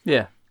want.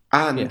 Yeah.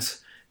 And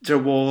there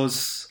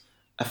was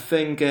a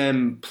thing,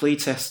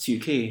 Playtest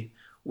UK,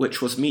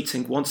 which was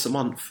meeting once a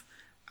month.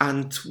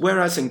 And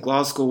whereas in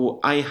Glasgow,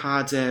 I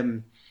had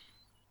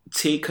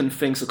taken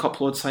things a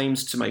couple of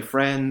times to my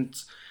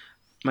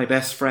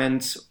best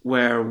friend,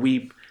 where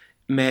we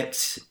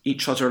met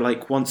each other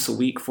like once a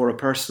week for a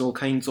personal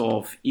kind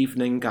of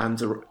evening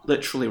and a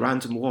literally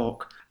random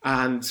walk,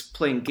 and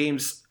playing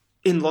games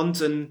in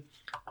London.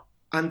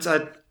 And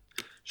I'd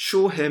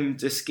show him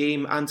this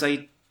game, and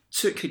I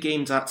took a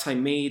game that I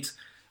made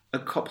a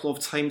couple of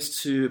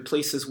times to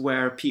places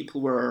where people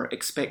were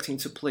expecting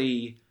to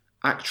play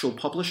actual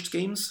published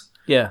games.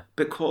 Yeah.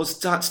 Because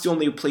that's the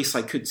only place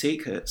I could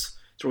take it.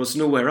 There was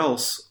nowhere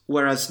else.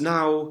 Whereas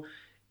now,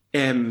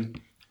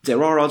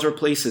 there are other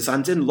places.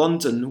 And in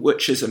London,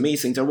 which is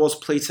amazing, there was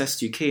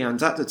Playtest UK,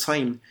 and at the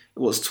time, it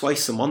was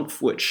twice a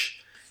month,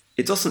 which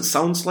it doesn't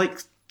sound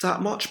like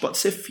that much,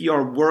 but if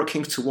you're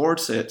working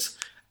towards it,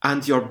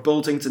 and you're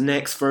building the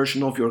next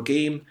version of your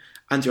game,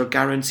 and you're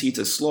guaranteed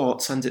a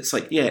slot, and it's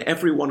like, yeah,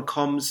 everyone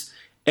comes,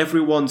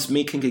 everyone's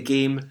making a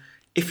game.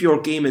 If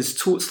your game is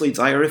totally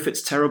dire, if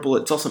it's terrible,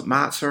 it doesn't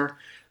matter.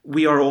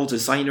 We are all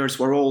designers,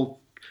 we're all,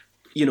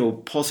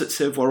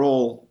 positive, we're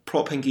all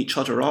propping each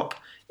other up.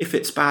 If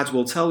it's bad,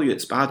 we'll tell you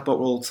it's bad, but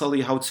we'll tell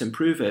you how to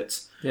improve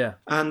it. Yeah.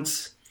 And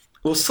it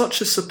was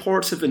such a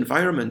supportive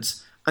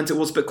environment, and it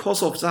was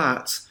because of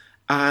that,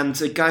 and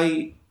the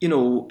guy,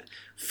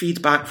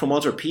 feedback from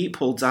other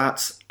people,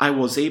 that I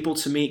was able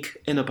to make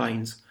In a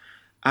Bind.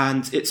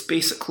 And it's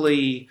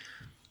basically,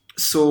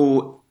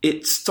 so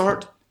it's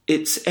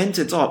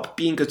ended up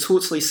being a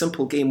totally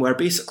simple game where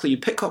basically you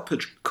pick up a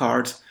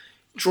card,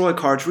 draw a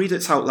card, read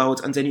it out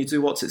loud, and then you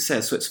do what it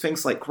says. So it's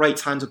things like right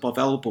hand above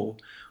elbow,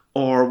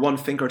 or one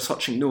finger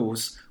touching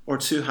nose, or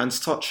two hands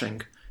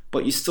touching.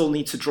 But you still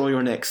need to draw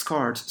your next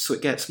card, so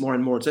it gets more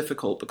and more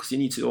difficult because you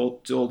need to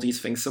do all these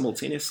things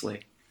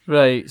simultaneously.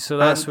 Right, so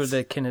that's where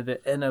the kind of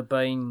the In a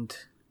Bind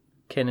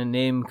kind of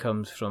name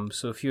comes from.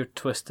 So if you're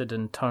twisted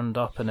and turned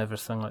up and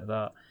everything like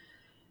that,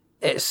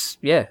 that's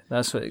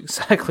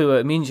exactly what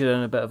it means. You're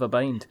in a bit of a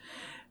bind.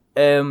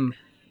 It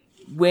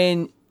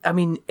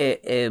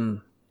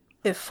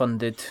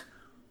funded.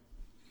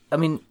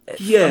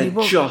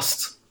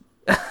 Just.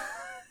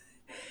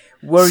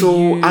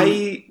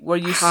 I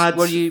had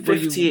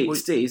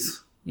 58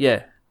 days.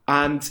 Yeah.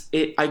 And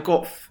I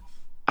got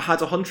I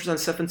had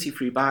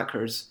 173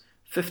 backers.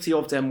 50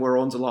 of them were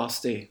on the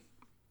last day.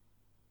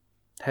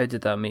 How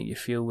did that make you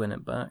feel when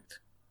it backed?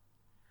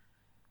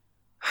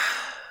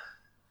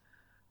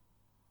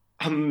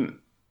 I'm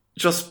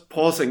just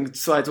pausing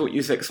so I don't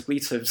use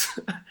expletives.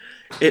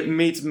 It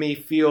made me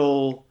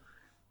feel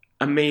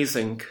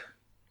amazing.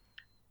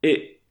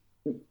 It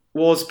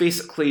was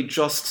basically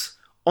just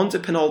on the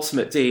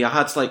penultimate day, I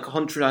had like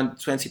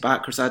 120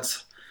 backers. I'd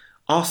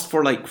asked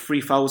for like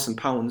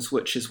 £3,000,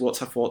 which is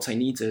what I thought I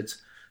needed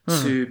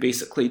to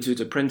basically do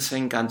the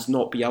printing and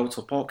not be out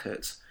of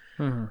pocket.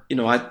 You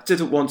know, I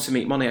didn't want to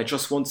make money. I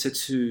just wanted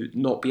to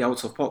not be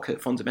out of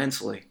pocket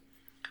fundamentally.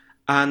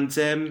 And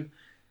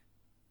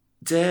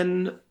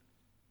then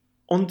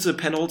on the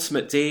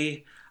penultimate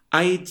day,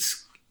 I'd,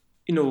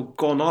 you know,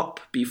 gone up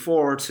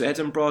before to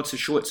Edinburgh to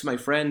show it to my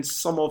friends.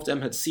 Some of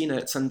them had seen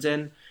it, and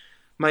then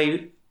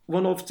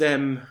one of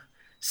them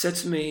said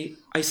to me,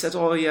 I said,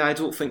 "Oh yeah, I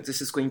don't think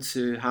this is going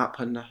to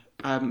happen.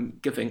 I'm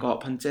giving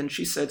up." And then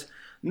she said,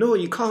 "No,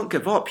 you can't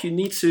give up. You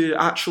need to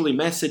actually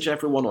message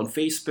everyone on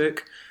Facebook,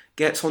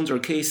 get under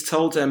case,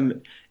 tell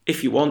them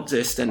if you want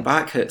this, then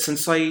back it." And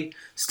so I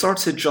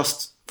started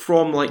just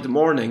from like the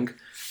morning,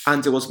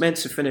 and it was meant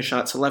to finish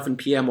at 11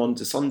 p.m. on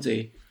the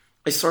Sunday.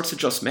 I started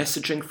just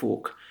messaging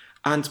folk,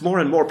 and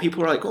more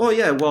people were like, "Oh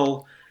yeah,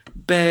 well,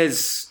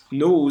 Bez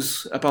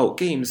knows about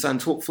games,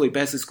 and hopefully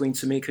Bez is going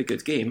to make a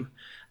good game.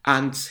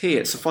 And hey,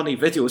 it's a funny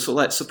video, so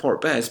let's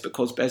support Bez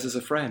because Bez is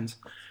a friend."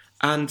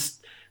 And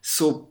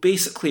so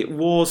basically it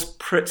was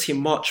pretty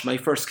much my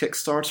first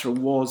Kickstarter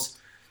was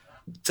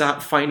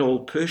that final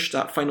push,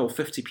 that final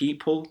 50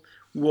 people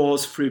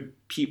was through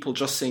people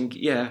just saying,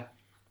 yeah,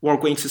 we're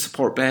going to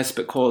support Bez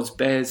because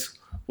Bez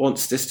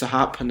wants this to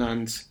happen.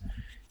 And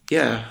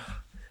yeah,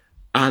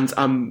 and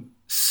I'm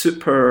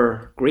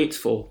super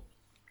grateful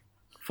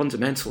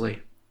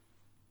fundamentally.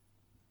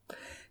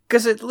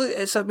 Because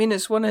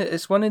it's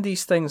one of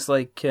these things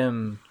like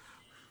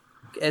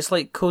it's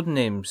like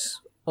Codenames,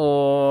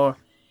 or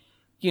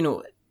you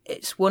know,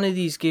 it's one of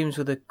these games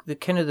where the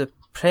kind of the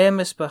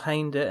premise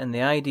behind it and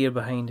the idea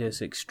behind it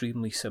is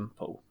extremely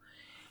simple,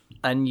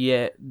 and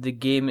yet the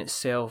game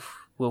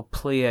itself will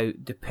play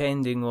out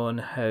depending on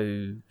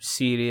how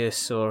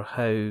serious or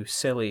how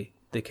silly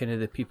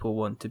the people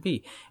want to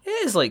be.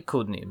 It is like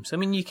Codenames. I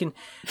mean,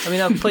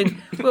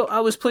 I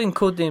was playing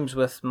Codenames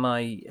with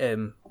my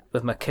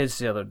kids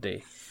the other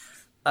day,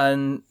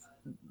 and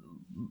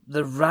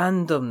the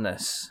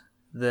randomness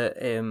that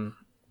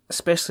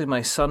especially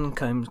my son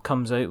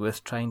comes out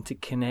with trying to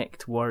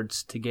connect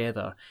words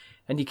together,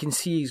 and you can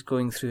see he's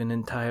going through an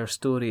entire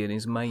story in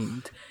his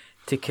mind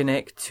to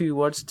connect two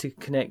words, to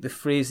connect the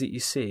phrase that you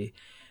say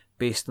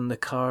based on the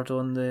card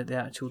on the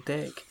actual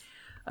deck.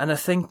 And I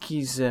think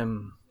he's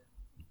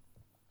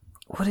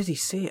what did he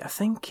say? I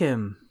think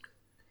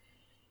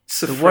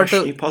it's a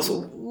freshy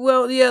puzzle.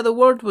 Well, yeah, the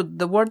word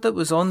that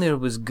was on there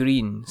was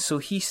green, so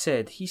he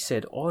said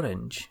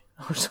orange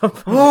or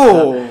something.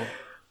 Oh, like that.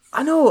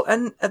 I know,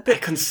 and I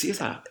can see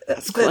that.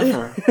 That's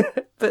clever.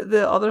 But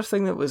the other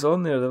thing that was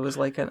on there was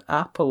like an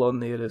apple on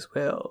there as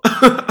well.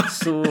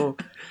 So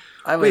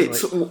I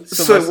was wait. Like,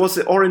 so was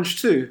it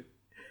orange too?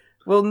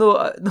 Well,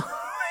 no.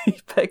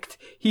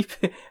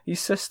 His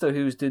sister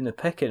who was doing the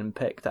picking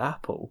picked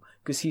apple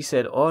because he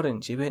said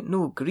orange. He went,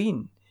 no,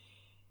 green.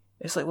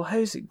 It's like, well,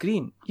 how's it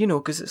green? You know,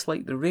 because it's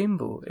like the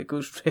rainbow. It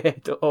goes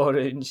red,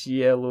 orange,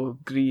 yellow,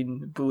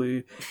 green,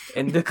 blue,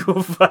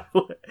 indigo,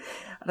 violet.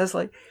 And I was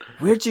like,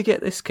 where'd you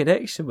get this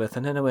connection with?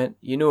 And then I went,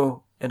 you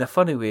know, in a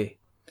funny way,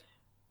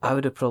 I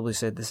would have probably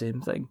said the same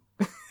thing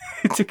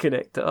to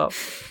connect it up.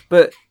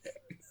 But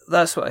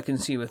that's what I can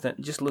see with it.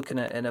 Just looking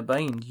at it in a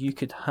bind, you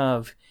could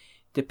have,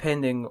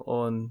 depending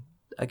on,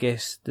 I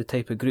guess, the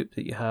type of group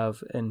that you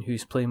have and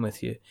who's playing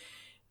with you,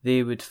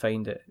 they would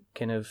find it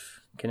kind of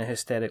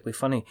hysterically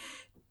funny.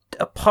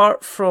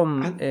 Apart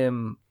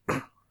from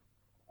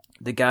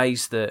the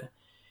guys that,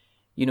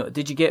 you know,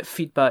 did you get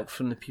feedback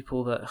from the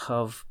people that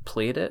have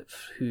played it,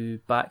 who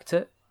backed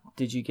it?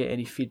 Did you get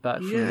any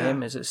feedback from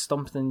them? Is it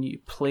something you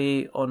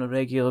play on a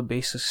regular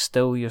basis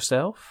still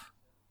yourself?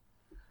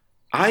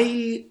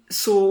 I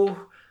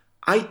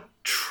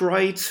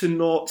try to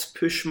not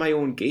push my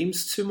own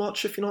games too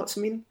much, if you know what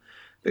I mean,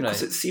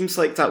 because Right. It seems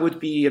like that would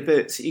be a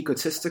bit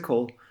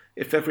egotistical.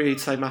 If every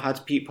time I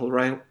had people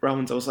round,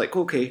 I was like,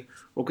 okay,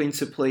 we're going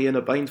to play in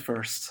a bind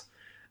first.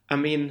 I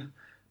mean,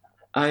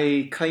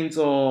 I try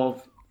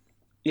not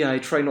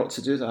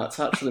to do that.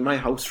 Actually, my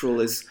house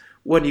rule is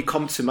when you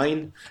come to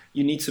mine,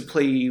 you need to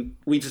play,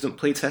 we didn't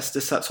play test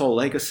this, that's all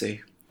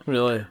Legacy.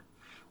 Really?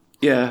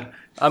 Yeah.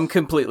 I'm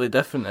completely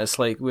different. It's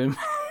like when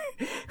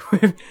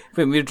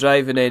we're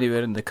driving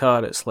anywhere in the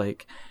car, it's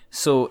like,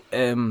 so,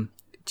 do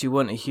you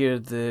want to hear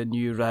the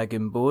new Rag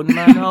and Bone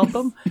Man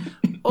album?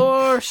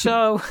 Or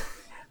shall...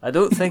 I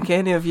don't think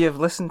any of you have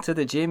listened to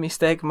the Jamie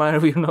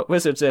Stegmaier We're Not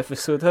Wizards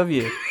episode, have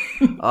you?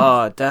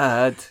 Oh,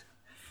 Dad.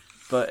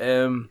 But,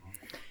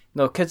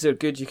 no, kids are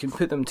good. You can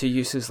put them to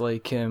uses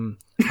like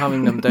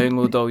having them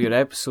download all your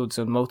episodes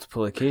on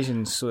multiple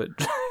occasions so it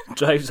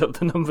drives up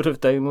the number of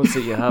downloads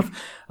that you have.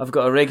 I've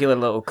got a regular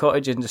little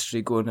cottage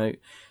industry going out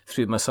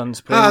through my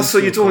son's primary so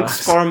you school don't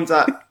class. farm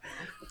that.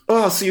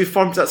 Oh, so you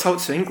farmed that out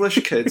to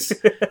English kids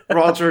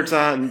rather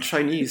than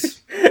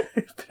Chinese.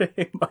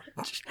 Pretty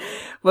much.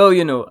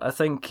 Well, I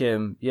think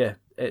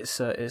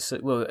it's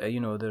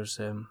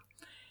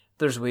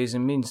there's ways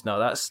and means. No,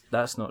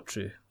 that's not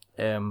true.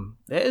 It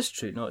is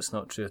true. No, it's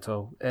not true at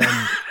all.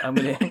 I'm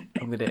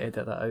gonna edit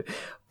that out.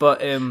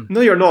 But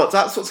no, you're not.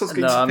 That's what I was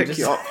going to pick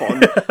you up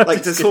on.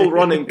 Like this whole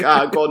running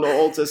gag on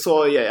all this.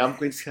 Oh yeah, I'm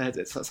going to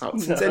edit that out.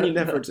 And then you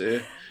never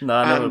do. No,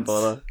 I never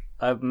bother.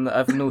 I've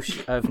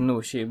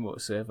no shame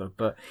whatsoever.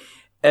 But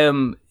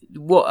the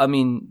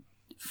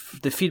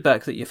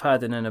feedback that you've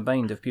had in a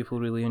bind, have people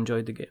really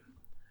enjoyed the game?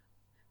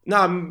 No,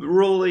 I'm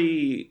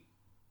really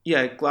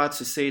glad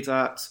to say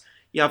that.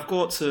 Yeah, I've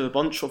got a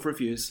bunch of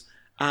reviews,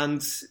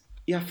 and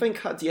I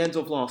think at the end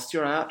of last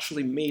year I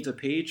actually made a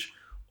page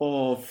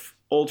of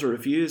all the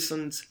reviews,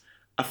 and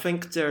I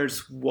think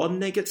there's one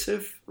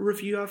negative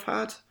review I've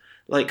had,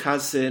 like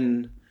as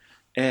in,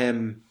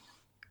 including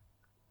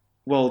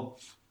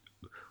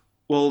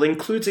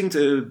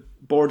the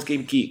Board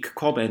Game Geek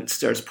comments,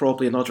 there's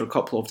probably another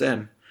couple of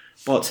them,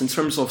 but in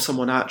terms of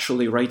someone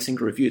actually writing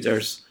a review,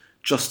 there's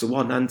just the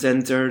one, and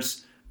then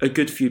there's a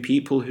good few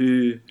people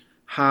who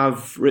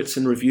have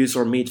written reviews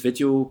or made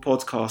video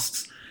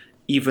podcasts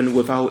even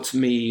without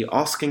me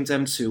asking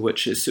them to,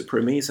 which is super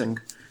amazing.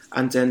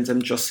 And then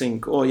them just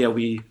saying, oh yeah,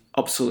 we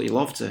absolutely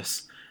love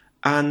this.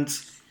 And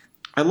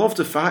I love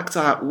the fact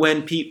that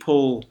when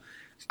people,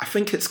 I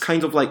think it's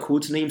kind of like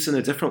Codenames in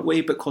a different way,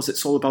 because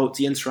it's all about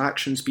the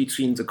interactions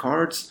between the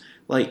cards.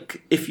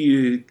 Like if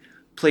you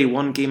play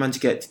one game and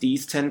you get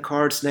these 10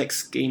 cards,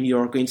 next game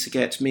you're going to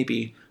get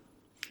maybe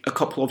a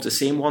couple of the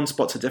same ones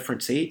but a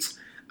different 8.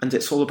 And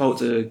it's all about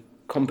the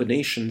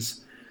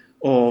combinations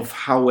of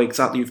how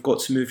exactly you've got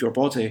to move your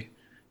body,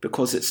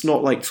 because it's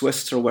not like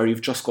Twister where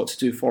you've just got to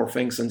do 4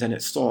 things and then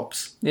it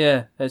stops.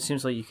 Yeah, it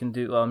seems like you can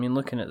do. Well, I mean,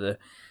 looking at the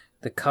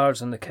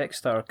cards on the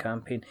Kickstarter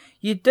campaign,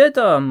 you did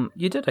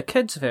a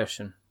kids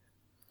version.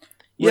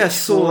 Yeah,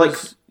 so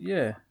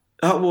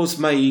that was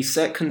my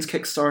second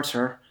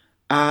Kickstarter,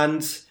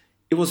 and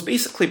it was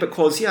basically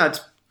because I'd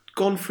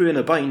gone through in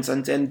a bind,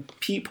 and then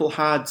people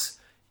had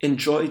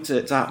enjoyed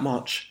it that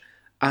much,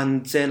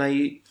 and then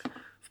I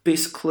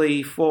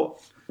basically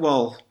thought,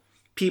 well,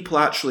 people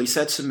actually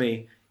said to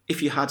me,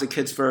 if you had a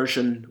kids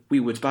version, we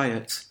would buy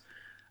it.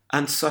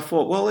 And so I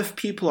thought, well, if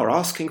people are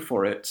asking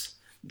for it,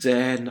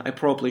 then I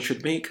probably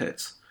should make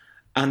it.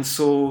 And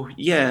so,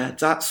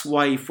 that's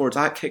why for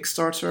that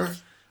Kickstarter,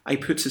 I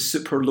put a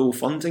super low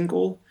funding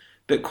goal,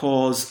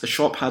 because the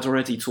shop had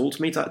already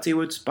told me that they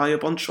would buy a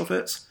bunch of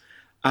it.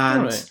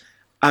 And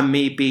I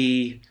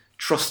maybe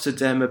trusted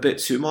them a bit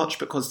too much,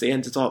 because they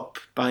ended up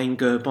buying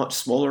a much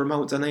smaller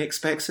amount than I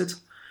expected.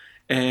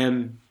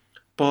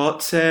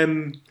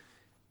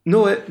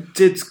 No, it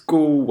did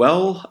go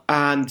well,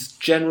 and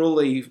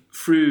generally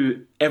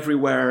through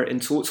everywhere in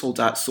total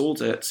that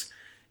sold it,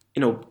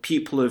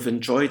 people have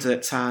enjoyed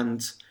it,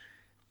 and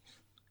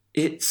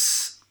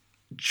it's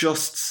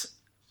just,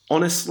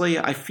 honestly,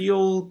 I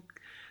feel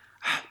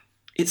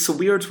it's a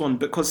weird one,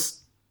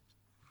 because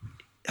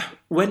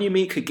when you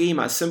make a game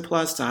as simple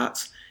as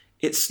that,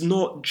 it's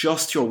not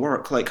just your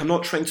work. Like, I'm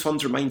not trying to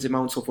undermine the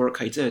amount of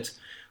work I did,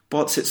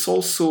 but it's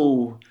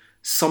also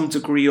some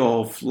degree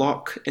of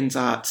luck in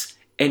that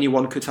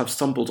anyone could have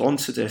stumbled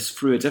onto this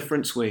through a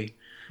different way.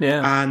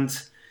 Yeah.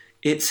 And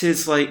it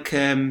is like,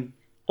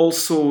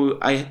 also,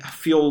 I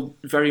feel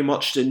very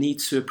much the need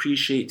to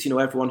appreciate,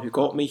 everyone who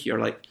got me here,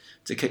 like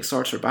the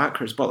Kickstarter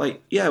backers.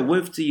 But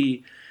with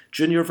the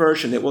junior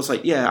version, it was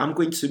I'm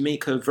going to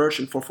make a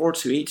version for 4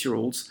 to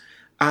 8-year-olds.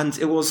 And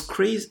it was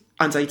crazy.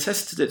 And I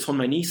tested it on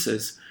my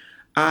nieces.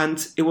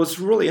 And it was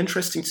really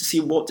interesting to see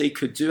what they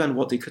could do and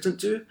what they couldn't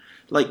do.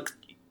 Like,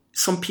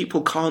 some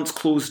people can't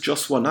close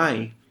just one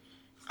eye.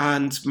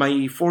 And my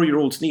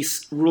 4-year-old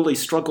niece really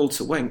struggled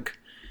to wink.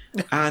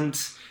 And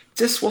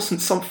this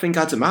wasn't something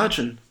I'd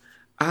imagine.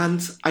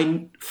 And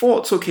I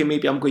thought, okay,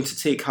 maybe I'm going to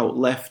take out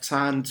left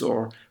hand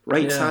or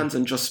right hand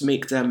and just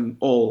make them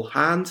all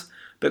hand.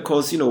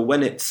 Because,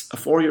 when it's a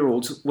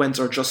 4-year-old, when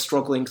they're just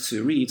struggling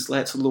to read,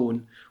 let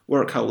alone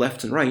work out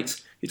left and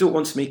right, you don't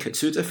want to make it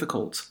too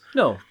difficult.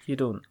 No, you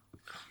don't.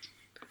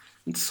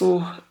 And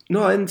so,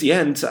 no, in the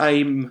end,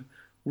 I'm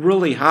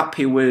really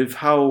happy with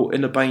how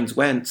In a Bind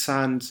went.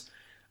 And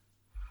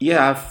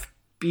I've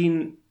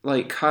been,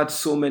 had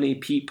so many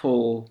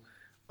people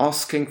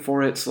asking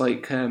for it,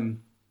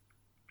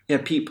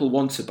 people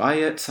want to buy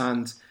it,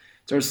 and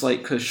there's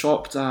a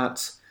shop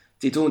that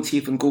they don't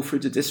even go through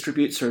the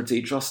distributor,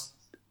 they just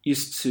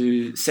used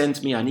to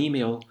send me an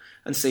email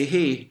and say,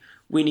 hey,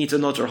 we need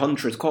another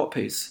 100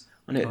 copies,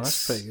 and it's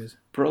that's pretty good.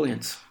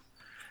 Brilliant.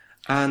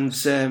 And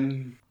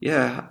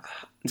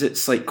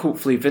it's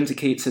hopefully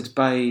vindicated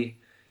by,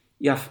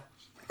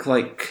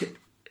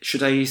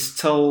 should I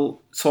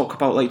still talk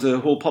about the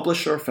whole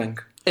publisher thing?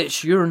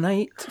 It's your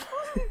night.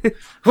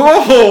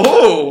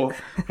 Oh,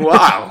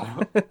 wow.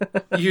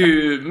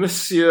 You,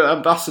 Monsieur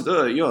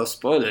Ambassador, you're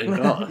spoiling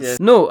us. Yeah.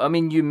 No, I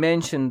mean, you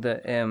mentioned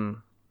that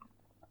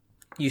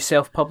you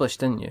self-published,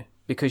 didn't you?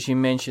 Because you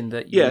mentioned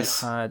that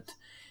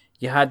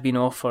you had been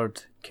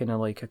offered kind of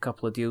like a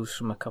couple of deals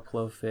from a couple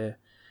of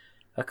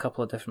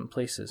different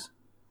places.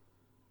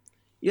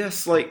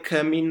 Yes, like,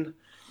 I mean,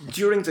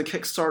 during the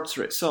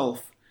Kickstarter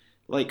itself,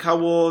 like, I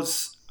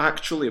was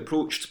actually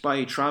approached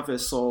by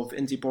Travis of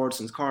Indie Boards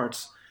and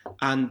Cards,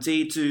 and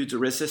they do The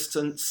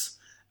Resistance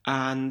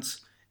and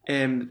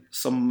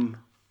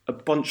a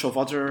bunch of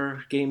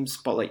other games,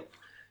 but like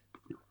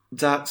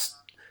that's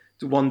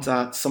the one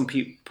that some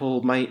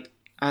people might,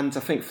 and I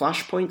think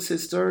Flashpoints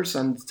is theirs,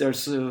 and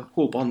there's a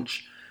whole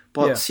bunch.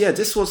 But yeah,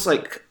 this was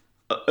like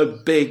a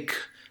big,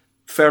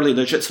 fairly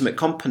legitimate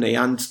company,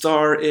 and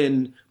they're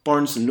in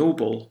Barnes and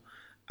Noble,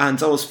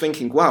 and I was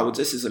thinking, wow,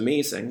 this is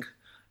amazing,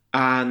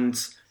 and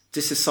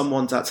this is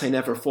someone that I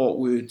never thought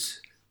would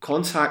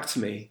contact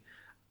me.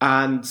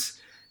 And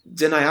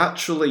then I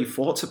actually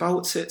thought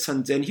about it,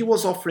 and then he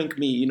was offering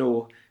me,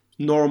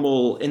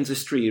 normal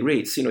industry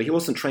rates. He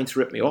wasn't trying to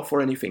rip me off or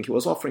anything. He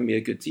was offering me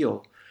a good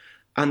deal.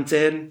 And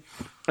then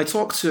I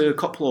talked to a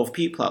couple of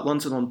people at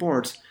London On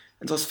Board,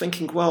 and I was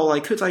thinking, well, I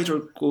could either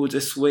go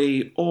this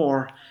way,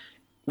 or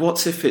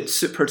what if it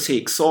super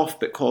takes off,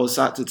 because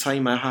at the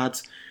time I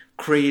had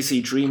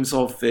crazy dreams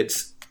of it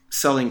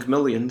selling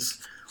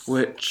millions,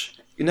 which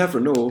you never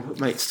know, it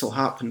might still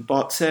happen.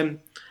 But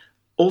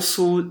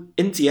also,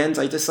 in the end,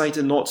 I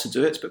decided not to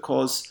do it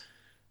because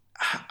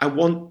I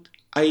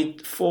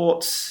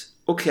thought,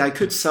 okay, I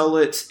could sell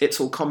it,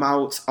 it'll come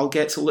out, I'll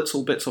get a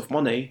little bit of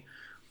money,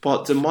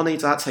 but the money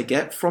that I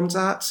get from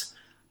that,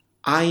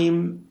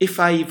 if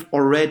I've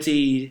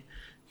already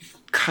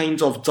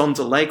kind of done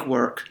the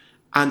legwork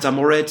and I'm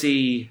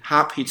already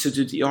happy to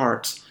do the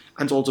art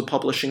and all the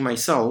publishing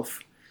myself,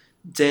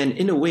 then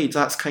in a way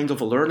that's kind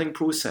of a learning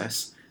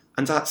process,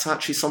 and that's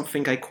actually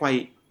something I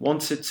quite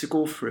wanted to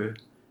go through,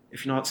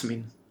 if you know what I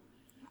mean.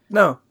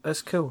 No,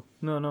 that's cool.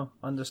 No,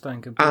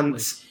 understand completely.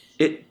 And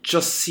it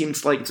just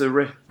seems like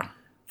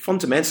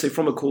fundamentally,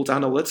 from a cold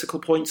analytical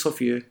point of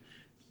view,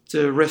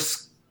 the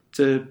risk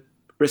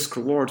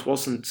reward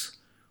wasn't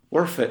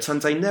worth it.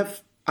 And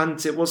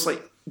it was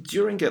like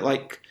during it,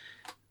 like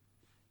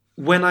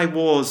when I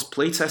was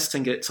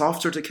playtesting it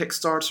after the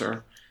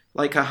Kickstarter,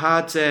 like I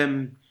had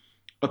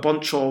a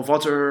bunch of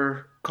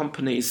other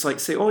companies like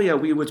say, oh yeah,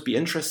 we would be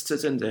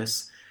interested in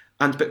this.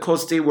 And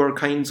because they were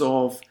kind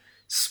of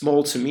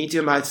small to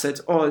medium, I said,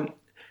 oh,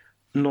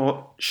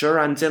 not sure.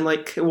 And then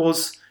like it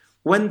was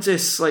when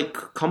this like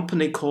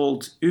company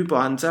called Uba,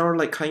 and they were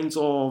like kind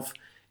of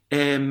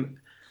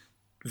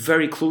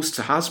very close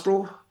to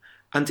Hasbro,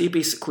 and they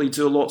basically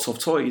do lots of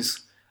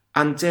toys.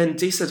 And then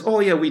they said, oh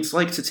yeah, we'd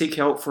like to take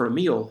you out for a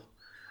meal.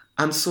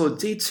 And so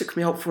they took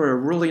me out for a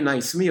really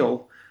nice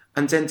meal,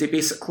 and then they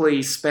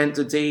basically spent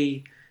the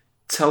day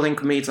telling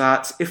me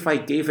that if I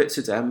gave it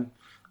to them,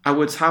 I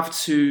would have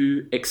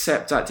to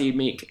accept that they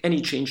make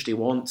any change they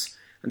want,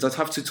 and I'd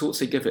have to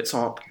totally give it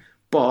up,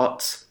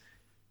 but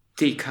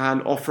they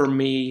can offer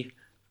me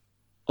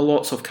a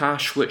lot of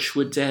cash, which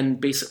would then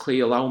basically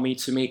allow me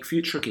to make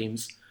future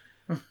games.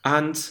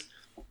 And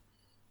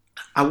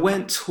I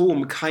went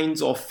home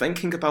kind of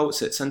thinking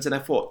about it, and then I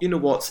thought, you know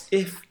what,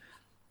 if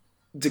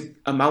the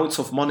amount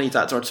of money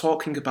that they're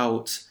talking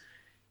about,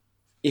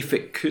 if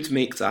it could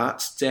make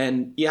that,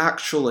 then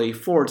actually,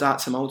 for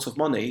that amount of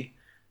money,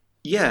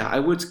 yeah, I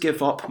would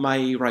give up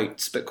my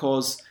rights,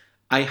 because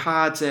I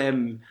had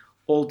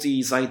all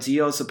these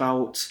ideas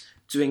about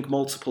doing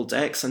multiple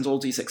decks and all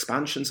these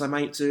expansions I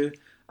might do,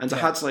 and I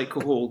had like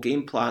a whole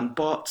game plan,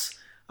 but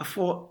I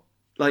thought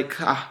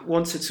like I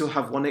wanted to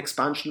have one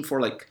expansion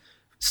for like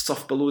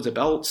stuff below the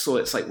belt, so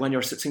it's like when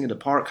you're sitting in the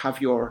park,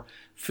 have your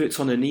foot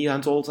on a knee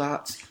and all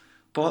that.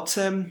 But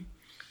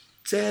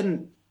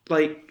then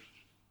like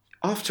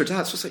after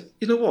that, so it's like,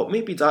 you know what,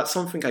 maybe that's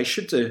something I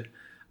should do.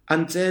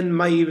 And then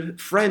my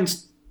friend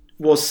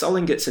was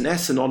selling it in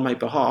Essen on my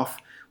behalf,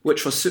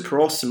 which was super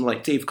awesome,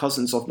 like Dave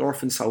Cousins of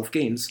North and South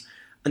Games.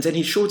 And then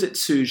he showed it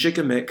to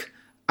Gigamic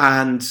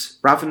and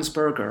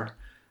Ravensburger,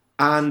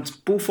 and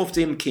both of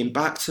them came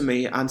back to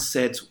me and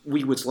said,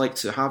 we would like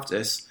to have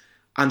this.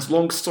 And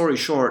long story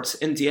short,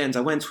 in the end,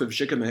 I went with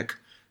Gigamic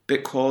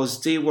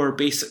because they were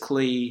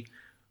basically,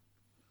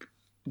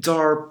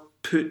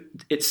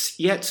 it's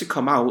yet to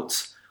come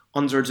out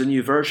under the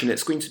new version.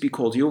 It's going to be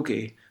called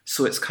Yogi,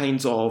 so it's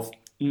kind of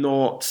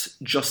not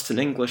just in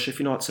English, if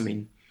you know what I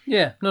mean.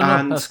 Yeah, no,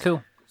 that's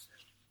cool.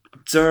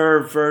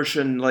 Their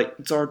version, like,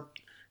 they're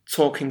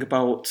talking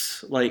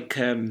about like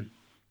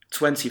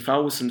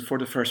 20,000 for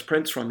the first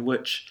print run,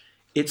 which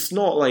it's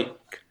not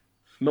like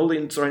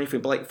millions or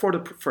anything, but like for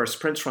the first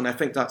print run, I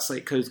think that's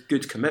like a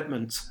good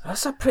commitment.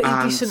 That's a pretty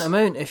decent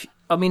amount. If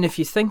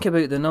you think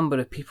about the number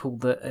of people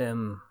that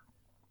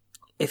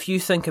if you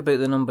think about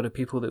the number of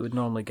people that would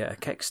normally get a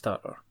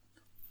Kickstarter,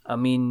 I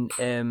mean,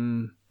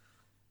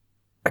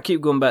 I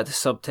keep going back to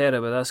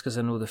Subterra, but that's because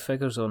I know the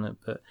figures on it.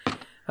 But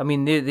I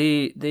mean,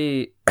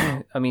 they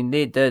I mean,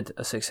 they did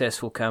a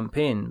successful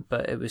campaign,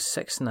 but it was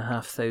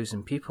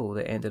 6,500 people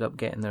that ended up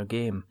getting their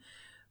game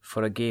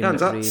for a game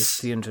that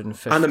raised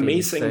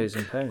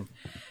 £350,000.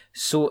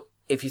 So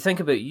if you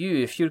think about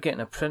if you're getting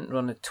a print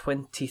run of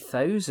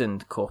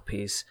 20,000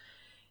 copies,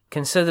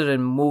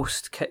 considering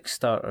most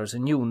Kickstarters,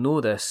 and you'll know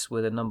this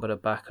with the number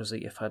of backers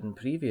that you've had in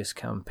previous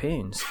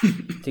campaigns,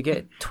 to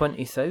get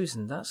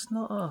 20,000, it's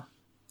not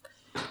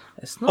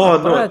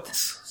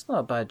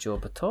a bad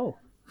job at all.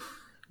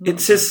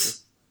 It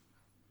is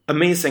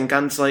amazing,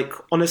 and like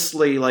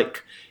honestly,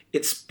 like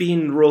it's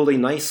been really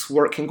nice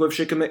working with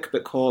Gigamic,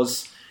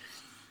 because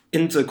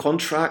in the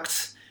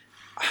contract,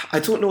 I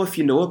don't know if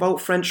you know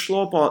about French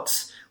law,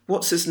 but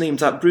what's his name?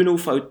 That Bruno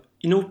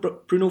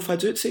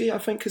Faduzzi, I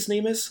think his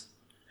name is,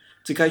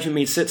 the guy who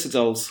made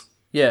Citadels.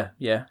 Yeah.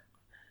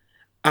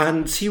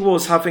 And he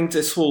was having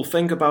this whole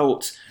thing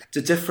about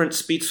the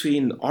difference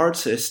between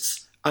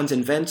artists and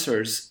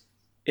inventors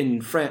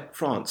in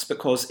France,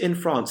 because in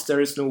France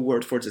there is no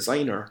word for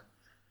designer.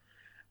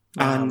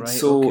 And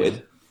so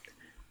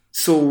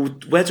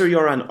whether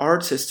you're an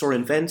artist or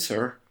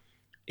inventor,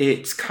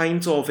 it's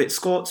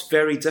got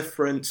very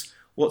different,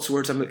 what's the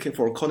word I'm looking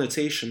for,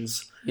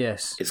 connotations.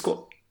 Yes. It's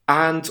got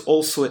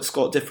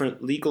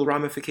different legal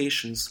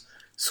ramifications.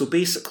 So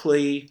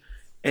basically,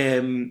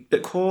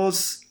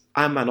 because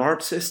I'm an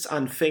artist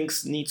and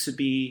things need to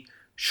be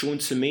shown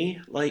to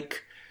me,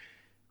 like,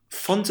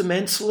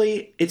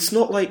 fundamentally, it's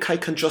not like I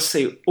can just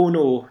say, oh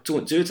no,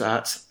 don't do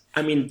that.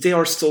 I mean, they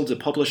are still the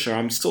publisher.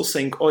 I'm still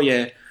saying, oh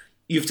yeah,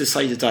 you've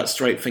decided that's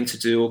the right thing to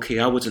do. Okay,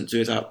 I wouldn't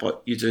do that,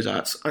 but you do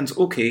that. And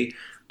okay,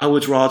 I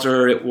would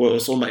rather it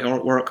was all my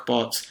artwork,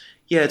 but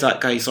yeah,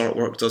 that guy's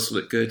artwork does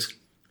look good.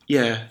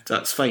 Yeah,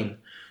 that's fine.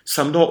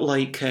 So I'm not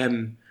like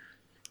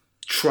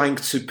trying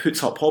to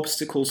put up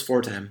obstacles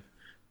for them.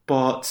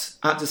 But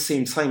at the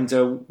same time,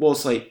 there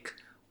was like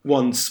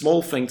one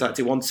small thing that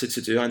they wanted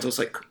to do, and I was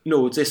like,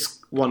 no, this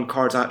one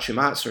card actually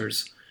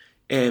matters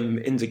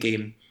in the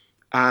game.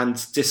 And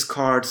this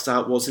card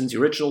that was in the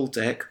original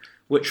deck,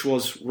 which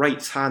was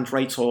right hand,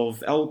 right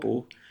of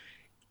elbow,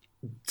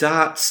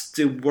 that's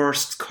the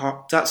worst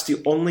card. That's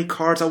the only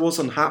card I was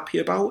unhappy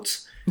about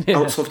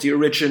out of the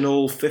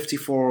original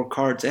 54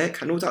 card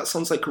deck. I know that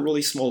sounds like a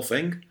really small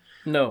thing.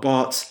 No.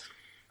 But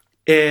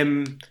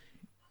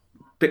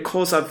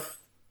because I've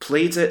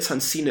played it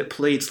and seen it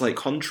played like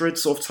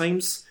hundreds of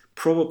times,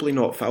 probably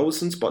not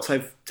thousands, but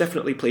I've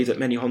definitely played it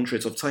many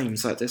hundreds of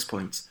times at this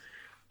point.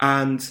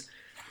 And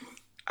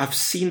I've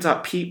seen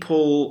that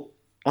people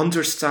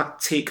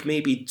take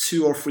maybe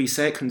 2 or 3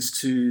 seconds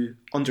to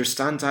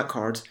understand that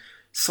card.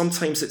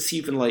 Sometimes it's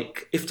even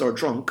like, if they're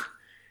drunk,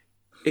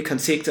 it can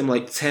take them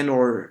like 10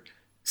 or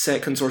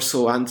seconds or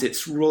so, and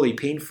it's really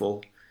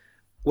painful.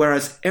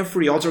 Whereas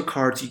every other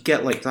card you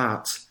get like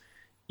that,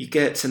 you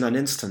get in an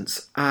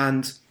instant.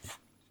 And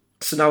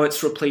so now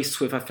it's replaced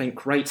with, I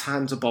think, right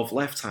hand above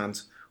left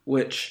hand,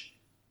 which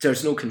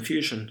there's no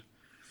confusion.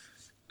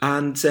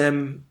 And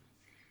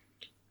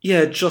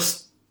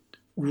just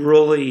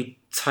really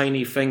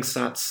tiny things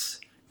that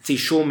they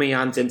show me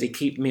and then they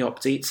keep me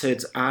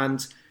updated,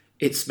 and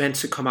it's meant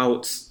to come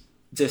out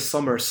this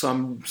summer, so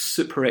I'm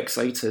super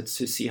excited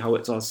to see how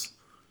it does.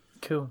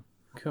 Cool.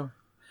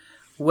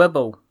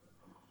 Wibble.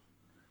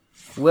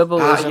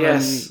 Wibble is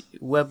yes.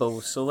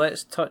 Wibble. So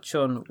let's touch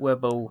on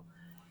Wibble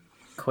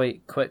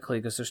quite quickly,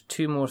 because there's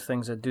 2 more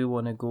things I do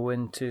want to go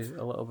into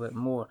a little bit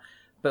more.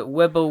 But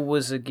Wibble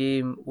was a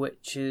game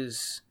which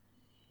is...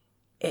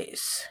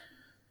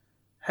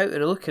 how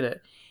to look at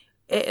it?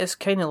 It is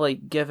kind of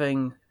like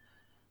giving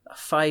a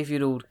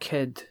 5-year-old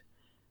kid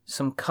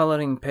some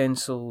colouring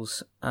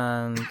pencils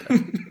and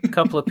a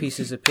couple of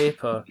pieces of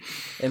paper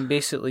and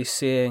basically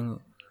saying,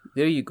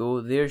 there you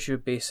go, there's your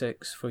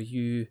basics for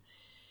you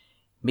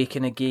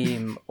making a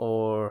game,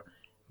 or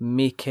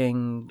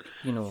making,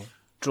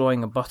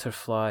 drawing a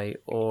butterfly,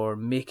 or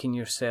making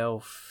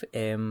yourself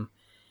a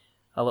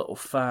little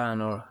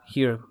fan, or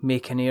here,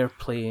 make an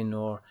airplane,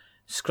 or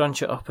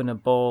scrunch it up in a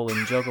ball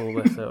and juggle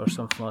with it, or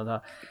something like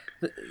that.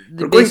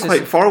 We're going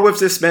quite far with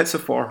this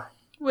metaphor.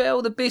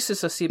 Well, the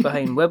basis I see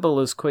behind Wibble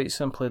is quite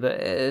simply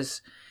that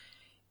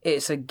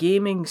it's a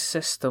gaming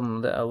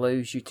system that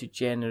allows you to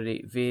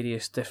generate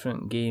various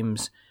different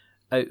games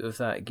out of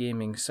that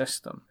gaming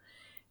system.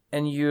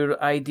 And your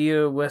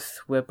idea with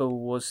Wibble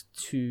was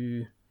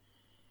to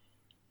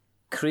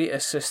create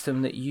a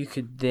system that you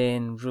could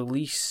then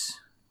release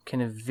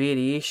kind of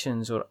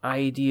variations or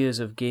ideas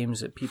of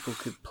games that people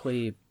could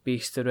play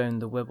based around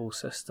the Wibble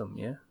system,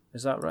 yeah?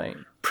 Is that right?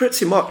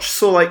 Pretty much.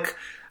 So, like,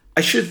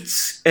 I should...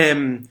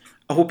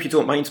 I hope you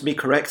don't mind me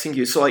correcting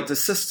you. So, like, the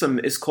system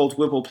is called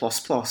Wibble++,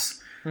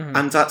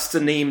 and that's the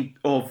name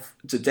of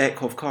the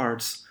deck of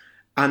cards.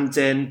 And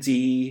then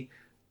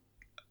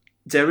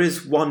there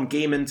is one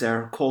game in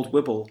there called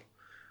Wibble.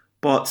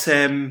 But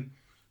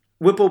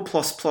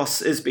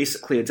Wibble++ is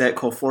basically a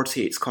deck of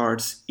 48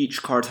 cards.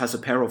 Each card has a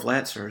pair of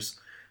letters.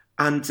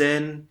 And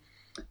then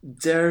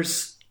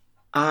there's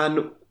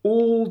an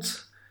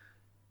old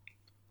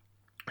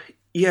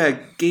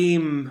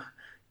game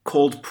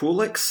called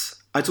Prolix.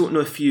 I don't know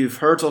if you've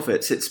heard of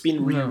it. It's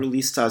been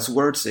re-released as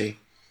Wordsy.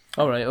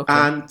 All right, okay.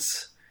 And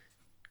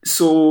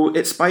so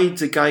it's by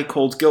the guy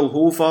called Gil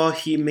Hova.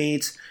 He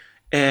made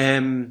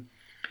Bad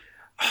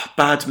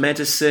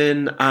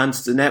Medicine and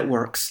The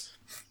Networks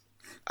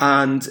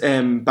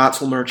and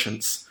Battle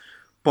Merchants.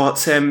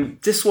 But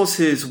this was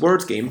his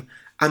word game.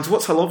 And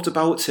what I loved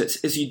about it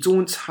is you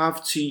don't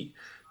have to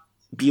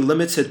be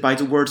limited by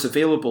the words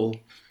available.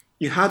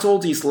 You had all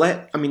these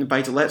by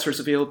the letters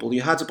available.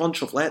 You had a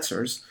bunch of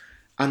letters,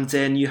 and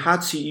then you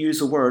had to use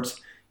a word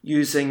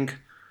using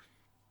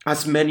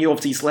as many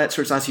of these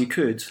letters as you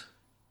could.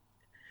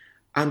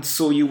 And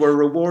so you were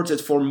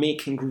rewarded for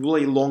making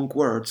really long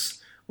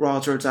words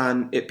rather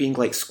than it being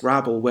like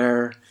Scrabble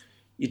where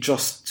you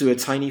just do a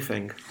tiny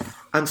thing.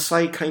 And so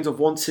I kind of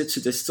wanted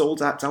to distill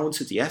that down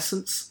to the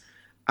essence.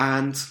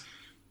 And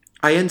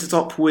I ended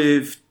up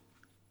with,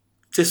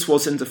 this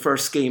was in the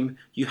first game,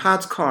 you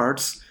had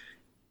cards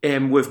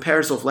with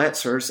pairs of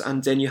letters,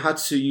 and then you had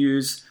to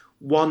use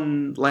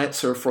one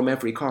letter from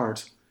every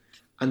card,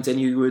 and then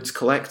you would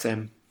collect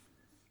them.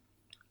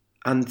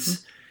 And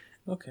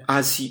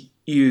as you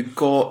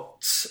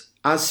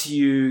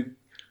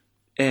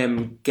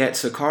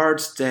get a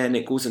card, then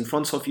it goes in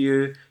front of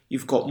you.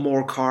 You've got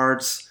more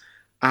cards,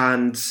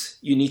 and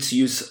you need to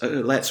use a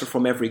letter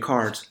from every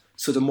card.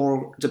 So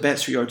the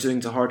better you're doing,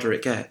 the harder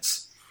it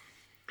gets.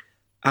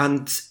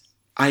 And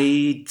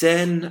I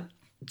then,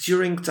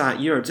 during that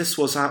year, this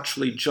was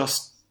actually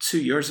just 2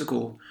 years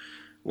ago.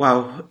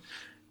 Wow,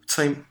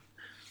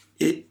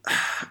 it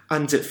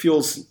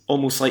feels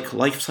almost like a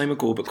lifetime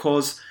ago,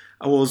 because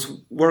I was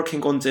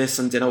working on this,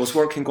 and then I was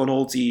working on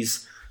all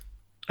these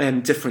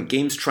different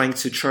games, trying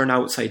to churn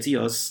out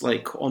ideas.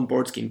 Like on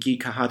Board Game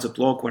Geek, I had a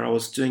blog where I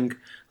was doing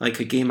like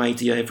a game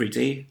idea every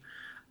day.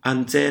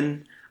 And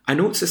then I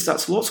noticed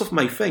that lots of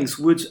my things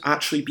would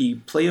actually be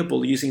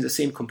playable using the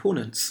same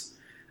components.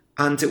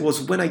 And it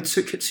was when I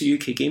took it to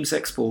UK Games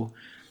Expo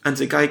and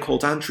a guy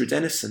called Andrew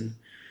Dennison.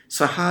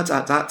 So I had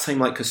at that time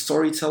like a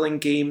storytelling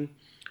game,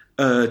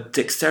 a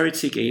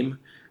dexterity game,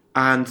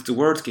 and the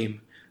word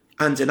game.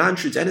 And then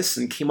Andrew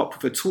Dennison came up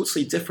with a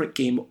totally different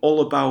game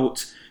all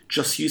about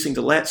just using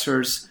the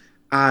letters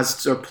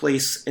as their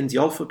place in the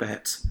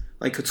alphabet,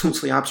 like a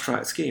totally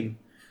abstract game.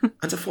 And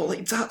I thought,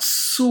 like, that's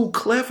so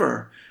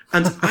clever.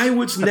 And I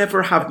would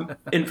never have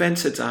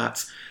invented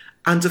that.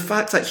 And the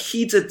fact that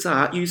he did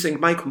that using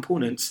my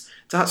components,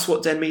 that's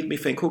what then made me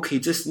think, okay,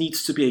 this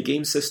needs to be a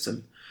game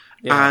system.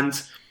 Yeah.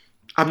 And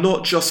I'm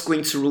not just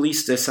going to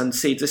release this and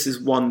say this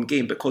is one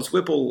game, because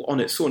Wibble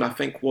on its own, I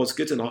think, was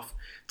good enough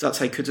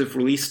that I could have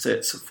released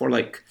it for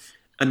like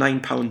a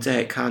 £9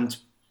 deck and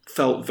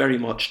felt very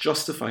much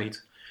justified.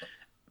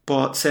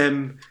 But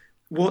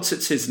what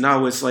it is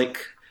now is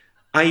like,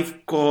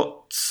 I've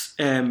got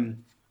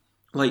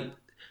like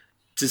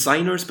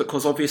designers,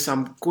 because obviously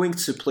I'm going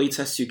to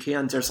Playtest UK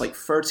and there's like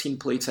 13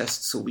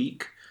 playtests a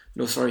week.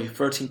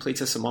 13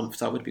 playtests a month.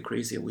 That would be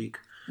crazy a week.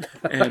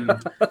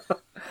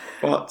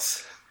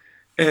 But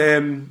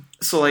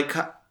so like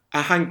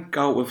I hang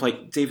out with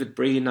like David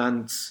Brain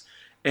and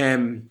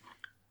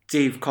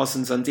Dave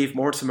Cousins and Dave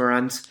Mortimer,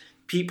 and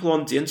people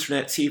on the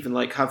internet even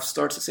like have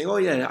started saying, oh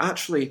yeah,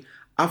 actually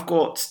I've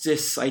got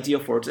this idea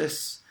for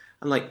this.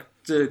 And like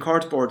the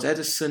Cardboard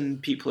Edison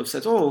people have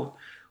said, oh,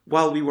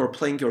 while we were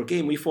playing your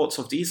game, we thought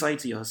of these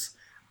ideas.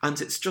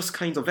 And it's just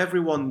kind of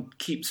everyone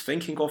keeps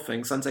thinking of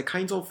things. And I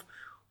kind of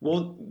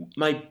want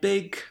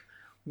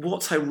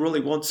what I really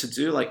want to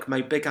do, like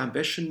my big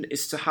ambition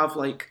is to have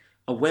like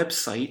a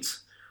website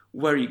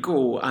where you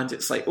go and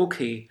it's like,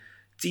 okay,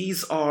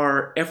 these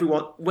are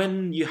everyone,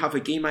 when you have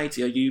a game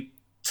idea, you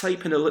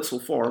type in a little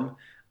form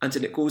and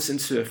then it goes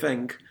into a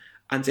thing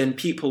and then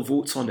people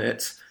vote on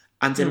it.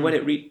 And then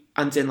when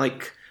and then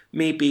like,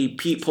 maybe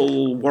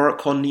people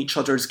work on each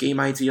other's game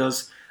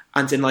ideas,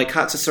 and then like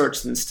at a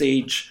certain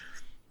stage,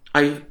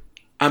 I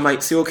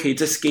might say, okay,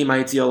 this game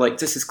idea, like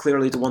this is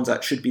clearly the one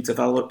that should be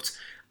developed.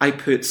 I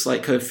put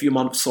like a few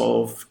months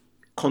of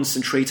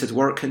concentrated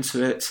work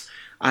into it.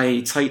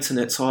 I tighten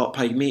it up.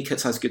 I make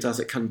it as good as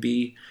it can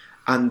be,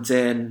 and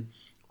then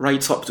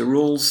write up the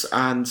rules.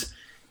 And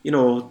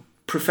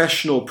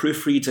professional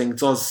proofreading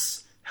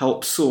does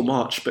help so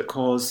much,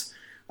 because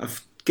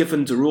I've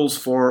given the rules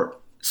for.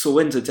 So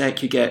in the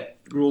deck, you get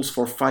rules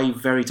for 5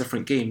 very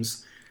different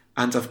games,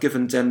 and I've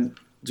given them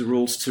the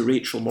rules to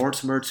Rachel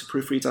Mortimer to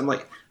proofread. I'm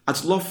like,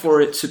 I'd love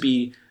for it to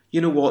be,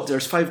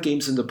 there's 5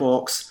 games in the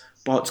box,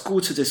 but go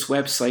to this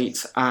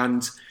website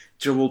and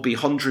there will be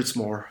hundreds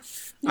more.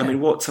 Yeah. I mean,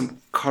 what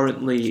I'm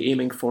currently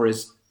aiming for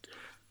is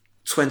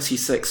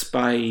 26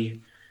 by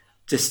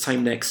this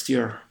time next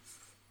year.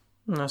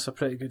 That's a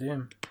pretty good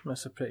aim.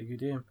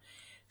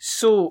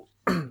 So,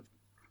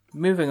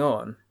 moving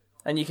on.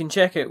 And you can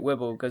check out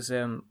Wibble, because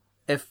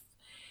if,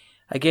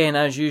 again,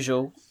 as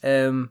usual,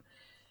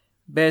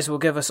 Bez will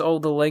give us all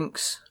the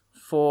links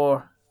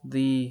for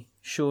the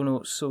show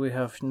notes, so we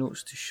have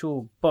notes to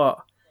show. But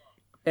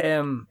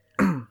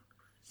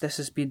this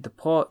has been the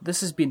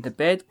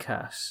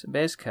Bezcast.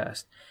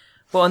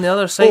 But on the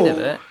other side of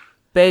it,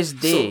 Bez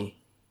Day.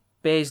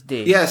 Bez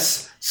Day.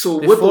 Yes, so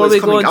Before Wibble we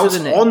is go coming on out to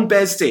the on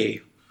Bez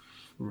Day.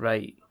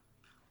 Right.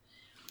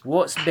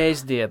 What's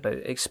Bez Day about?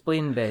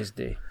 Explain Bez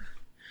Day.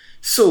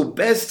 So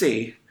Bez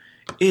Day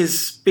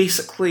is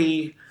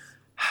basically...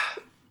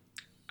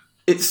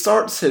 It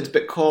started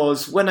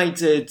because when I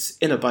did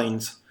In a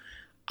Bind,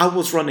 I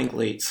was running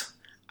late.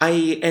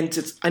 I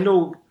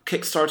know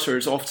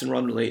Kickstarters often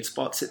run late,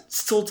 but it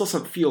still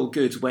doesn't feel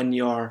good when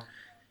you're,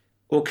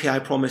 okay, I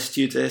promised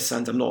you this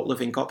and I'm not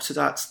living up to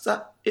that.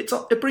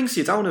 It brings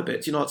you down a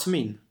bit, you know what I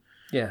mean?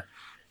 Yeah.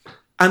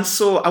 And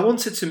so I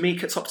wanted to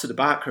make it up to the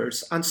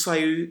backers, and so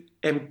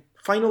I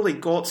finally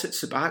got it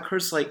to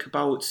backers like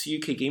about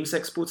UK Games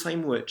Expo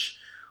time, which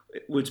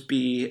would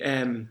be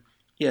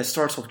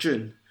start of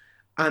June.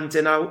 And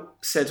then I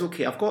said,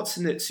 okay, I've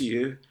gotten it to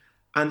you.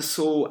 And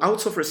so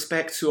out of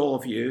respect to all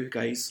of you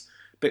guys,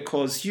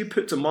 because you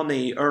put the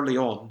money early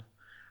on,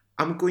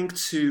 I'm going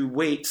to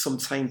wait some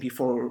time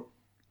before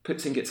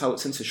putting it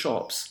out into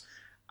shops.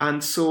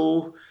 And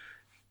so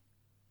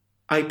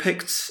I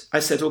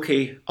said,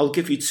 okay, I'll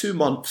give you 2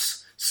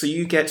 months so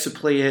you get to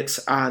play it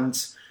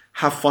and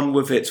have fun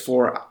with it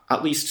for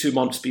at least 2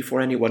 months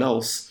before anyone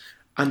else.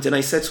 And then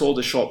I said to all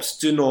the shops,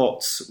 do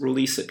not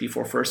release it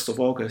before 1st of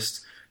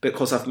August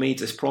because I've made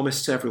this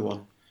promise to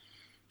everyone.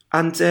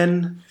 And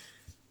then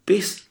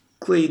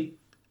basically,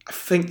 I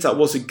think that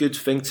was a good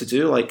thing to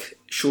do, like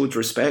showed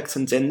respect.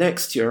 And then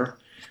next year,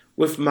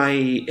 with my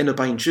In a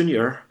Bind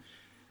Junior,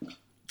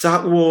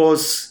 that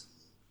was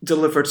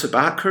delivered to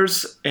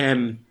backers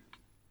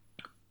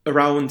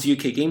around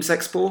UK Games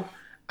Expo.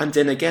 And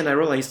then again, I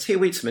realised, hey,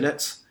 wait a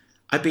minute,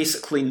 I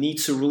basically need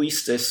to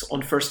release this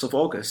on 1st of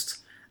August.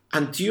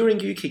 And during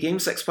UK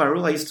Games Expo, I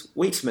realised,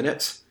 wait a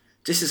minute,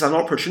 this is an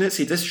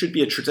opportunity, this should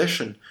be a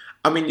tradition.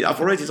 I mean, I've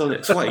already done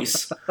it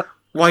twice.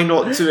 Why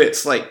not do it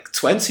like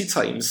 20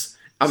 times?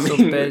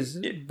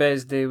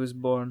 Bez Day was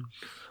born.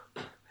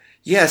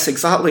 Yes,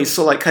 exactly.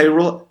 So like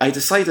I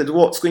decided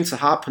what's going to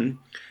happen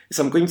is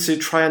I'm going to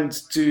try and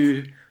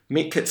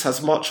make it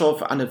as much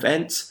of an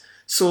event.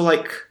 So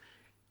like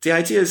the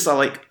idea is that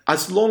like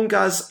as long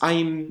as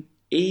I'm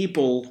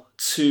able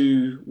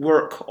to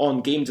work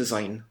on game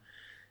design,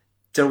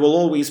 there will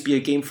always be a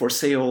game for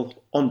sale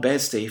on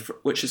Bez Day,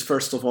 which is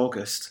 1st of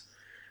August.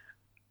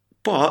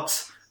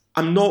 But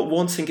I'm not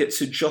wanting it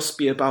to just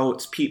be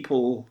about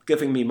people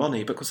giving me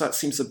money because that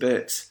seems a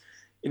bit,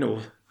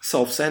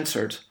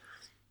 self-centered.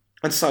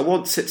 And so I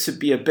want it to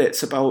be a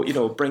bit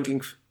about,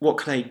 bringing what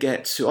can I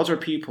get to other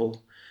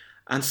people.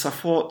 And so I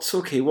thought,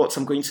 okay, what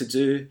I'm going to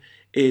do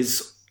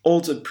is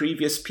all the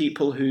previous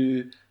people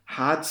who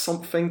had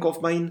something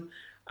of mine,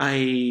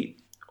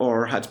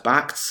 or had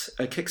backed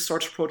a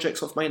Kickstarter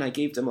project of mine, I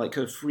gave them like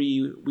a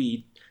free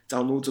wee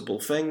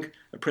downloadable thing,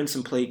 a print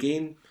and play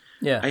game.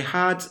 Yeah. I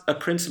had a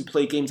print and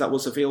play game that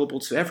was available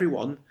to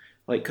everyone,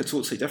 like a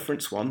totally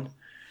different one.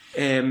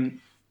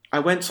 I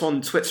went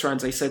on Twitter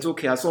and I said,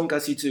 okay, as long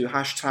as you do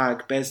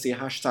hashtag BezDay,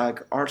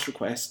 hashtag art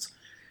request,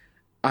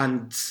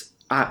 and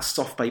at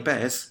Stuff by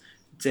Bez,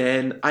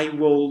 then I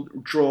will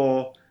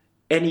draw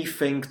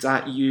anything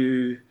that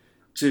you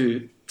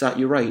do, that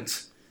you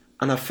write.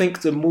 And I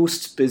think the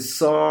most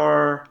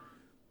bizarre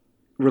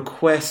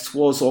request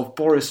was of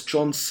Boris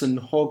Johnson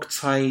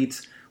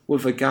hogtied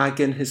with a gag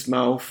in his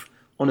mouth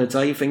on a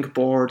diving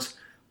board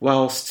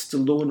whilst the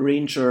Lone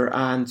Ranger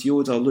and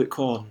Yoda look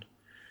on.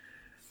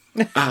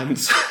 And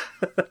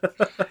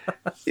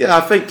yeah,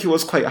 I think he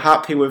was quite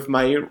happy with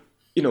my,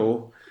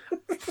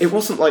 it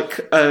wasn't like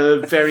a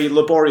very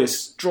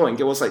laborious drawing.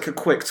 It was like a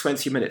quick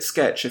 20-minute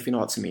sketch, if you know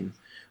what I mean.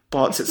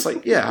 But it's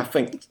like, yeah, I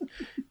think...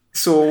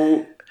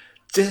 So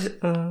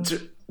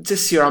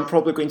this year I'm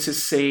probably going to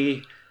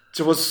say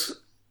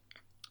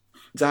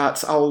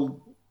that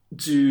I'll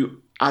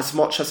do as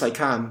much as I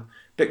can,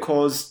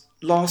 because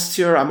last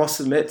year, I must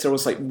admit, there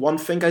was like one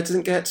thing I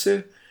didn't get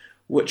to,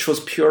 which was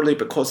purely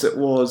because it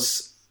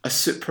was a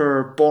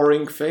super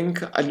boring thing.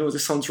 I know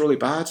this sounds really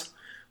bad,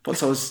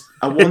 but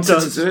I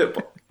wanted to do it,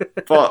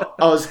 but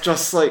I was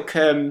just like,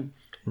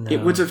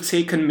 It would have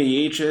taken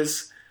me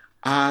ages,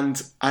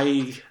 and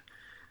I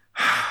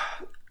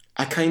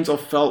kind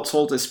of felt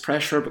all this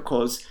pressure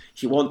because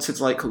he wanted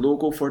like a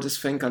logo for this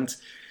thing, and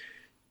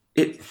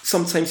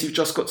sometimes you've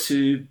just got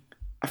to,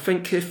 I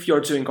think if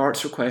you're doing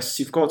arts requests,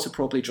 you've got to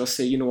probably just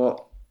say, you know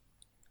what,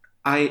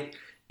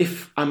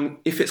 if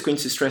it's going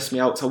to stress me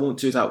out, I won't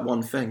do that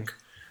one thing.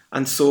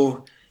 And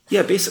so,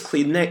 yeah,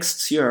 basically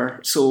this year,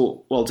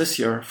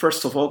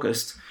 1st of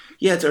August,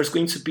 yeah, there's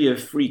going to be a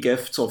free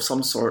gift of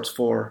some sort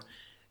for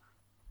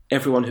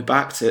everyone who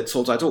backed it.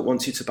 So I don't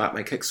want you to back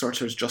my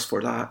Kickstarters just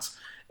for that.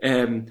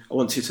 I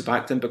want you to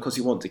back them because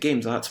you want the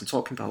game that I'm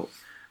talking about.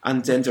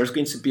 And then there's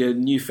going to be a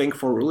new thing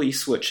for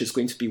release, which is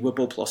going to be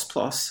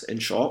Wibble++ in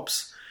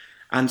shops.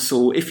 And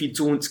so if you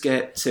don't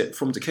get it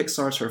from the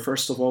Kickstarter,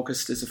 1st of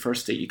August is the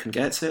first day you can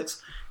get it.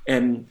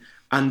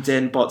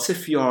 But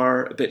if you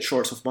are a bit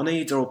short of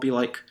money, there will be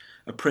like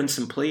a print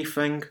and play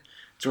thing.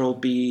 There will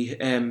be,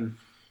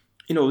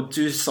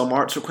 do some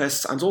art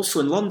requests. And also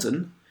in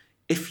London,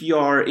 if you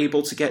are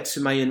able to get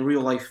to my in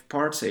real life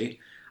party,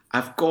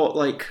 I've got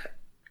like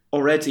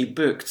already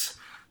booked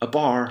a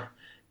bar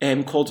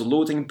called the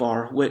Loading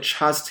Bar, which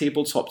has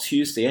Tabletop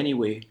Tuesday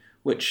anyway,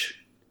 which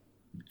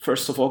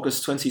 1st of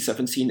August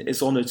 2017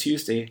 is on a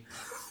Tuesday,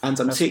 and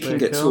I'm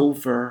taking it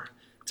over.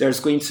 There's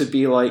going to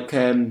be like,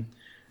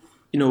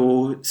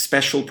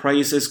 special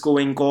prizes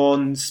going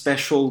on,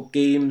 special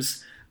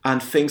games,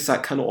 and things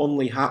that can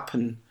only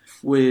happen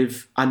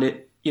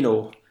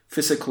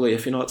physically,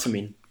 if you know what I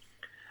mean.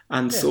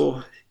 And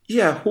so,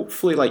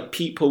 hopefully, like,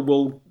 people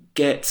will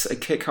get a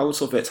kick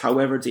out of it,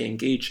 however they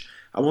engage.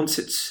 I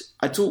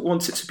don't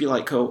want it to be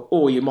like,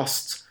 oh, you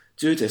must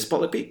do this.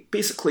 But like,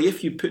 basically,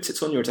 if you put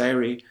it on your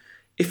diary,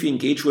 if you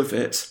engage with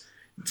it,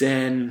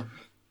 then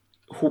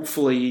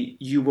hopefully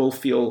you will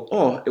feel,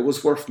 oh, it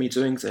was worth me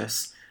doing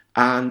this.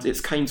 And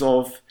it's kind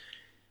of,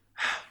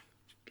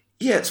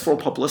 it's for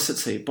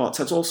publicity. But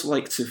I'd also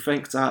like to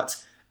think that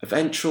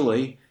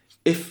eventually,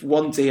 if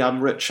one day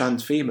I'm rich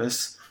and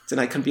famous, then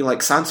I can be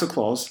like Santa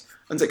Claus,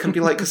 and it can be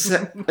like a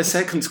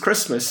second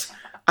Christmas,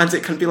 and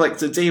it can be like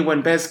the day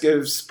when Bez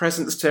gives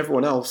presents to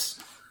everyone else.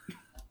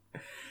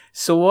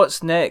 So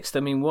what's next? I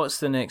mean, what's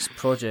the next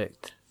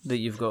project that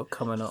you've got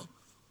coming up?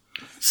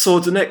 So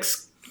the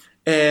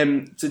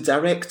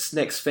direct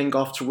next thing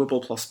after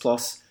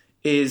Wibble++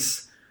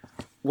 is,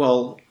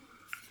 well,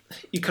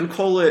 you can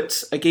call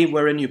it a game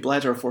wherein you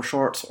blether for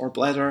short, or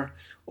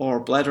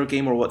blether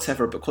game or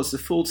whatever, because the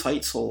full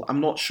title, I'm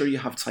not sure you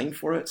have time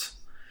for it.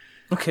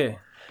 Okay.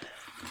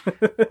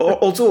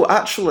 Although,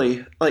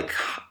 actually, like,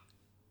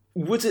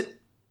 would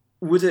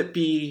it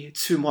be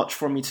too much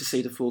for me to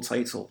say the full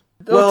title?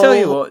 Well,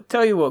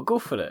 tell you what, go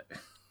for it.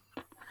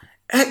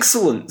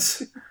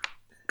 Excellent.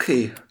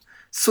 Okay,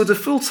 so the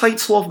full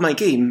title of my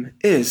game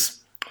is...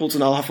 Hold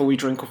on, I'll have a wee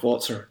drink of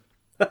water.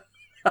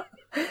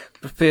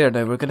 Prepare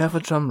now, we're going to have a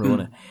drum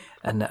roll,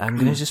 and I'm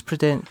going to just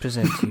present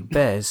to you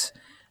Bez,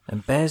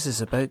 and Bez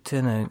is about to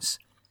announce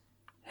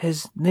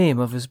his name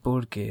of his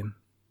board game.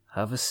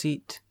 Have a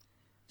seat,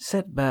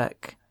 sit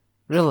back,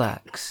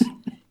 relax,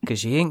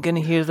 because you ain't going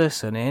to hear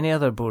this on any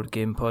other board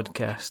game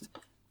podcast.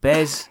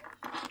 Bez,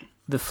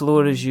 the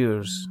floor is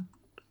yours.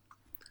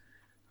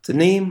 The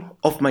name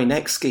of my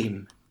next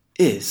game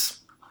is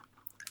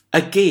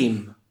A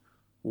Game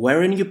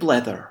Wherein You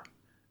Blether.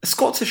 A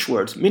Scottish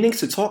word meaning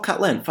to talk at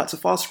length at a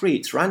fast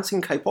rate,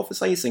 ranting,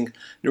 hypothesizing,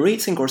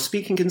 narrating, or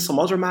speaking in some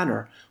other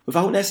manner,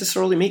 without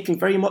necessarily making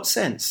very much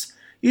sense,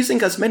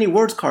 using as many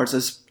word cards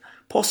as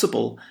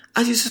possible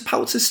as you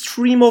spout a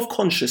stream of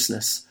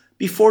consciousness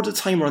before the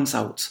time runs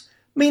out.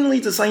 Mainly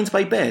designed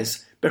by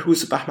Bez,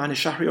 Berhuza Bahman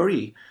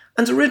Shahriori,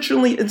 and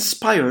originally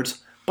inspired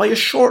by a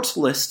short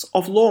list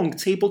of long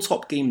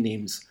tabletop game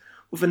names,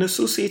 with an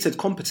associated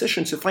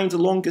competition to find the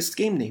longest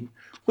game name,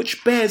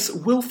 which Bez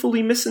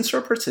willfully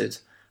misinterpreted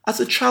as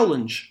a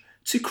challenge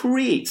to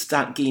create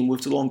that game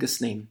with the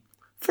longest name.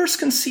 First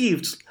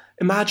conceived,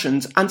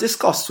 imagined, and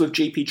discussed with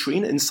JP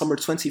Treen in summer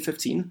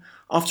 2015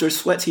 after a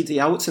sweaty day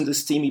out in the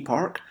steamy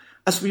park,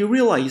 as we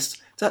realised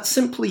that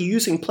simply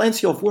using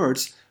plenty of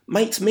words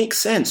might make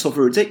sense of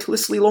a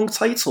ridiculously long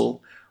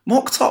title,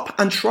 mocked up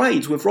and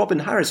tried with Robin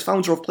Harris,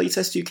 founder of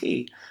Playtest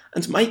UK,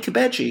 and Mike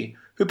Abeji,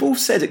 who both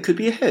said it could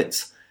be a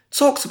hit,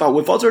 talked about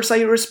with others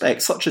I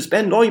respect, such as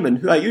Ben Neumann,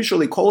 who I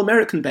usually call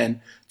American Ben,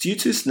 due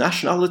to his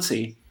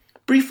nationality,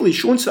 briefly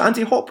shown to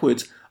Andy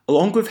Hopwood,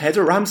 along with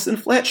Heather Ramsden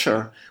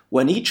Fletcher,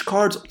 when each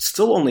card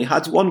still only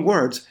had one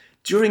word,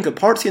 during a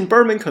party in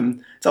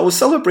Birmingham that was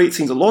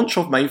celebrating the launch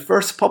of my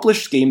first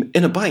published game,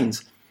 In a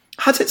Bind,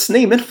 had its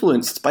name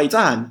influenced by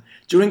Dan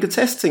during a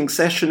testing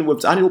session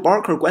with Daniel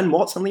Barker, Gwen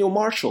Mott and Leo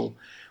Marshall,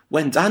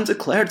 when Dan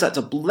declared that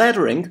the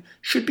blethering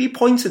should be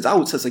pointed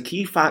out as a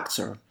key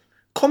factor.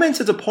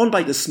 Commented upon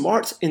by the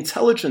smart,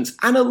 intelligent,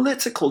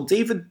 analytical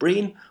David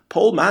Brain,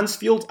 Paul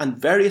Mansfield and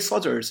various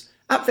others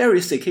at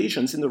various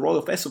occasions in the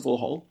Royal Festival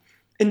Hall,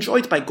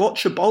 enjoyed by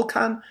Gotcha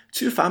Balkan,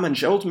 Tufam and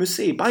Gerald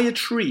Mousset by a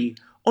tree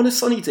on a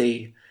sunny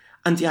day,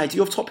 and the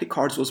idea of topic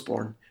cards was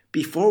born,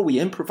 before we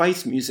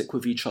improvised music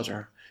with each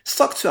other,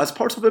 stuck to as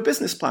part of a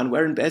business plan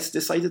wherein Bez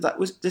decided that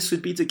this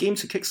would be the game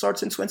to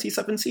kickstart in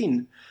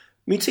 2017,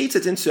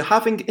 mutated into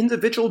having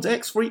individual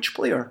decks for each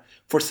player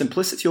for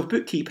simplicity of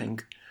bookkeeping,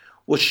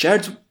 was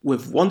shared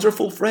with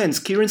wonderful friends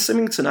Kieran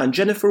Symington and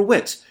Jennifer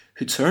Witt,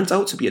 who turned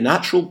out to be a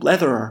natural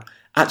bletherer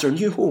at their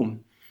new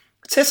home.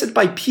 Tested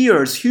by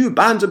peers Hugh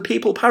Band and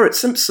Papal Parrot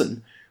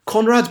Simpson,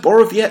 Konrad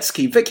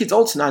Borowiecki, Vicky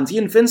Dalton and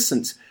Ian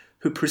Vincent,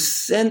 who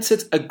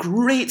presented a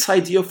great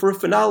idea for a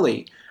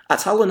finale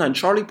at Alan and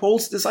Charlie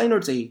Paul's Designer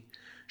Day.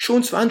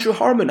 Shown to Andrew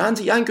Harmon,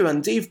 Andy Yango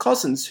and Dave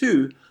Cousins,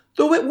 who,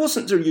 though it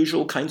wasn't their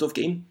usual kind of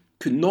game,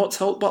 could not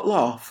help but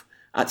laugh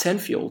at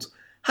Tenfield.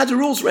 Had the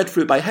rules read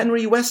through by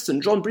Henry Weston,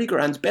 John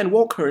Brieger and Ben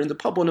Walker in the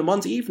pub on a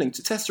Monday evening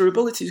to test their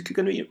ability to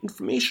convey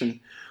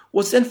information,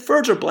 was then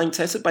further blind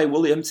tested by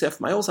William T.F.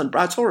 Miles and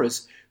Brad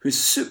Torres, who's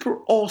super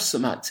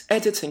awesome at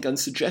editing and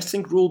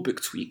suggesting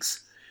rulebook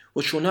tweaks.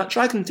 Was shown at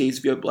Dragon Days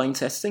via blind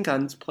testing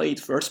and played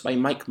first by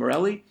Mike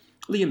Morelli,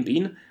 Liam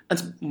Bean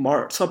and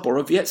Marta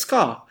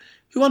Borowiecka,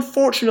 who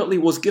unfortunately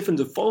was given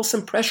the false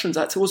impression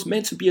that it was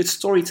meant to be a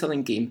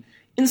storytelling game,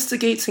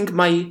 instigating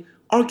my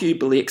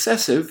arguably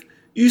excessive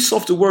use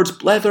of the words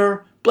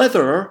blether,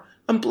 bletherer,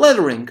 and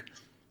blethering.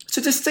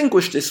 To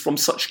distinguish this from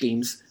such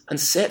games and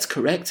set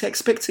correct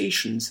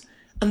expectations,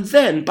 and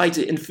then by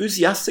the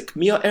enthusiastic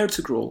Mia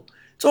Ertugrul,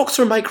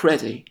 Dr. Mike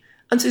Reddy,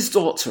 and his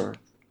daughter,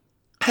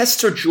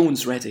 Hester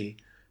Jones Reddy,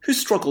 who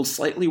struggled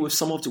slightly with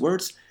some of the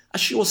words as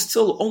she was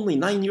still only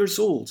 9 years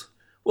old,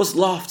 was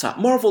laughed at,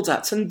 marvelled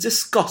at, and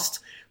discussed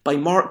by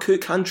Mark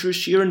Cook, Andrew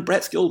Shear, and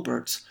Brett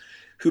Gilbert,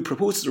 who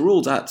proposed the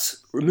rule that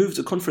removed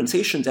the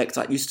confrontation deck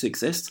that used to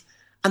exist,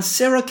 and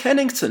Sarah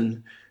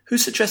Kennington, who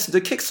suggested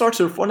a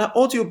Kickstarter for an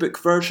audiobook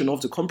version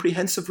of the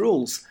comprehensive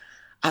rules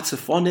at a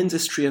fun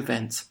industry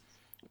event.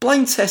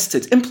 Blind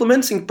tested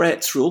implementing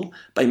Brett's rule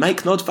by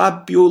Mike Nod,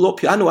 Fabio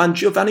Lopiano, and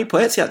Giovanni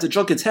Poetti at the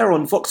Jugged Hare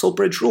on Vauxhall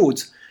Bridge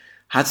Road.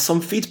 Had some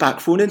feedback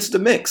thrown into the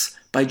mix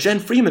by Jen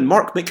Freeman,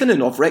 Mark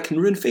McKinnon of Wreck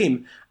and Ruin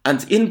fame,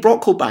 and Ian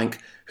Brocklebank,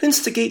 who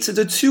instigated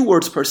the 2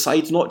 words per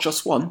side, not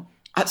just one,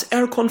 at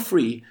Aircon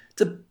Free,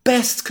 the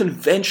best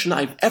convention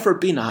I've ever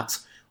been at,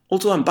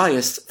 although I'm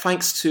biased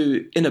thanks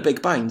to In a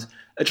Big Bind,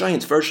 a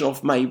giant version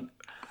of my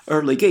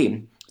early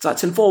game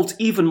that involved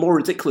even more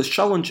ridiculous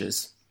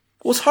challenges.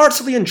 Was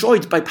heartily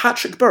enjoyed by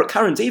Patrick Burke,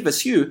 Karen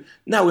Davis, who,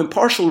 now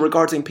impartial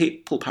regarding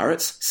Papal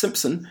Parrots,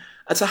 Simpson,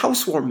 at a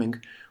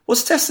housewarming,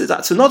 was tested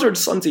at another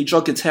Sunday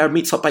Jugged Hare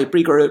meet-up by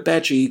Brigger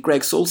Beji,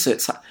 Greg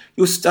Solsitz,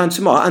 Joost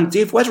Dantuma, and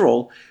Dave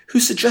Wetherall, who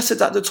suggested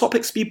that the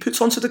topics be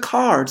put onto the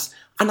cards,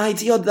 an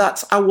idea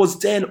that I was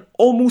then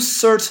almost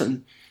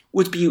certain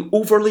would be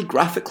overly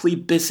graphically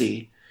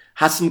busy.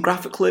 Had some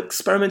graphical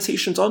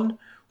experimentation done,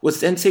 was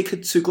then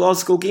taken to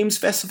Glasgow Games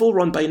Festival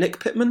run by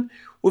Nick Pittman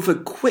with a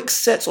quick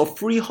set of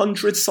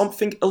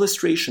 300-something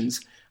illustrations,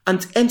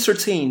 and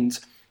entertained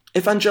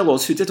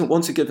Evangelos, who didn't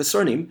want to give a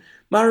surname,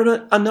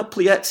 Mara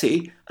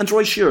Anaplietti, and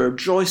Roy Shearer,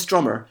 Joyce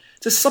Drummer,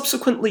 the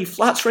subsequently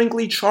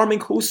flatteringly charming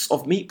hosts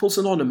of Meatballs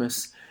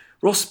Anonymous,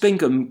 Ross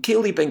Bingham,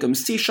 Kaylee Bingham,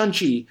 Steve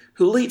Shanji,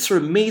 who later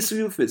amazed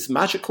me with his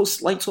magical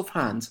sleight of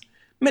hand,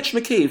 Mitch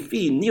McKay,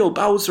 Fee, Neil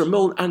Bowser,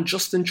 Milne, and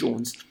Justin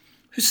Jones,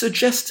 who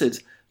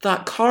suggested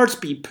that cards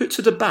be put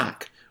to the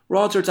back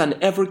rather than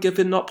ever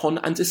given up on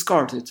and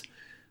discarded,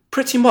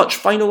 pretty much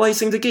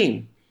finalising the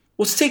game.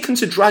 Was taken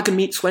to Dragon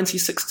Meet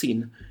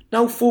 2016,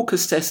 now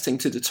focus testing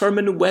to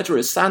determine whether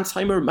a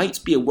Sandheimer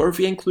might be a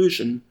worthy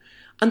inclusion,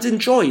 and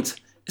enjoyed,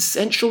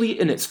 essentially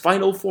in its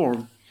final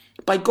form,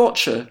 by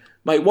Gotcha,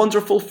 my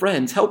wonderful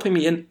friend helping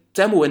me in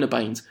demo in a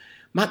bind,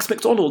 Max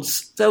McDonald,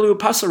 Stelio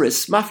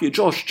Passaris, Matthew,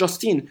 Josh,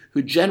 Justine,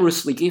 who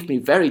generously gave me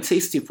very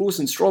tasty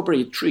frozen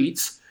strawberry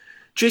treats,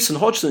 Jason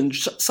Hodgson,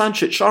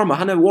 Sanchit Sharma,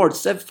 Hannah Ward,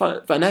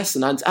 Zev Van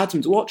Essen, and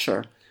Adam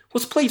DeWatcher,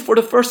 was played for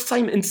the first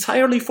time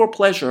entirely for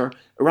pleasure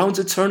around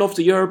the turn of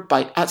the year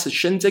at a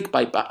shindig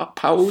by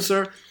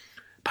Pauser,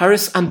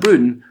 Paris and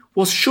Brune,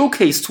 was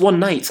showcased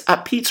one night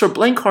at Peter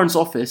Blenkarn's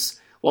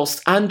office,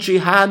 whilst Angie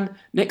Han,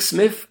 Nick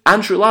Smith,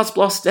 Andrew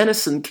Lasblos,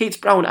 Dennison,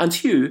 Kate Brown and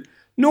Hugh,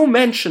 no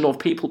mention of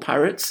Papal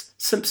Parrots,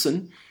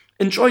 Simpson,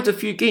 enjoyed a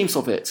few games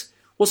of it,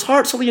 was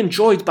heartily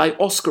enjoyed by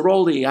Oscar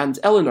Rowley and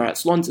Eleanor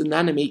at London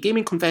Anime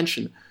Gaming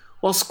Convention,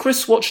 whilst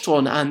Chris watched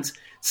on and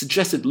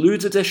suggested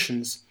lewd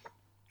additions,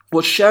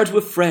 was shared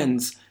with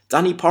friends,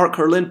 Danny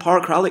Parker, Lynn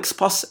Parker, Alex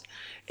Puss,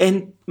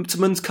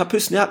 Entmund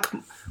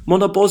Kapusniak,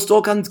 Mona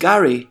Bozdog and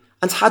Gary,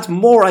 and had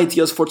more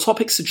ideas for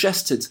topics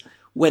suggested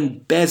when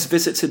Bez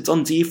visited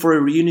Dundee for a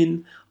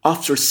reunion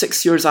after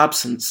 6 years'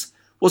 absence,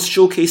 was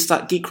showcased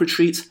at Geek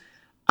Retreat,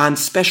 and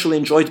specially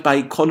enjoyed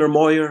by Connor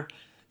Moyer,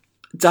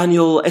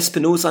 Daniel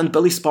Espinosa and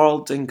Billy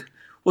Spalding,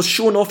 was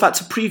shown off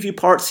at a preview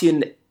party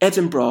in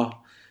Edinburgh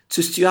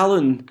to Stu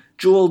Allen,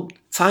 Joel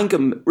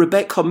Tangam,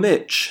 Rebecca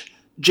Mitch,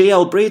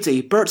 J.L.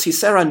 Brady, Bertie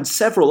Serra and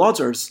several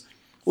others,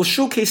 was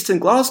showcased in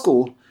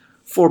Glasgow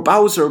for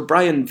Bowser,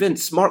 Brian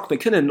Vince, Mark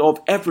McKinnon of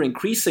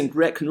ever-increasing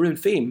Wreck and Ruin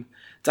fame,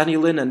 Danny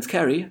Lynn and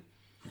Kerry,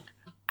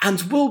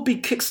 and will be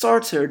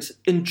kickstarted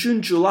in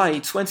June-July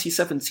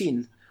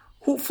 2017,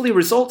 hopefully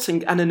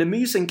resulting in an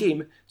amusing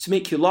game to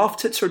make you laugh,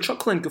 titter,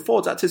 chuckle and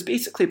guffaw that is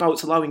basically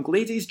about allowing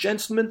ladies,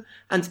 gentlemen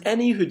and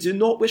any who do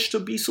not wish to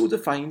be so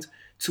defined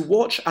to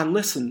watch and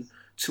listen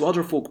to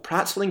other folk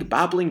prattling,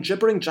 babbling,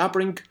 gibbering,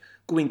 jabbering,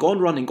 going on,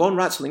 running on,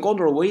 rattling on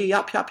or away,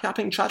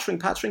 yapping, chattering,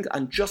 pattering,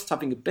 and just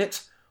having a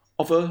bit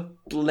of a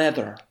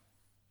blether.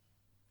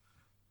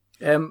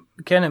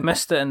 Kind of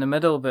missed it in the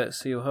middle bit,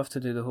 so you'll have to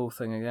do the whole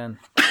thing again.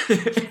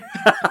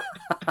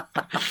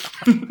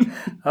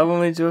 I'm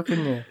only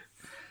joking you.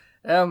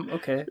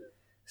 Okay.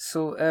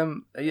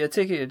 So, I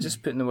take it you're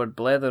just putting the word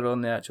blether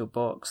on the actual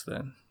box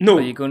then? No.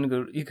 Are you going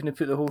to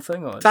put the whole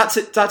thing on? That's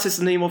it. That is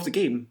the name of the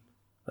game.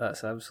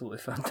 That's absolutely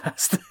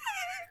fantastic.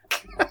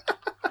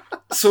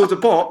 So the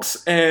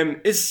box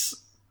is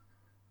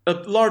a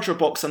larger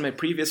box than my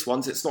previous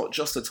ones. It's not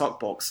just a tuck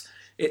box.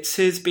 It's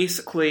his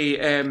basically...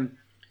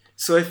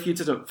 so if you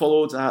didn't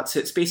follow that,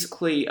 it's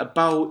basically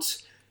about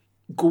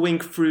going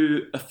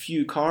through a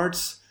few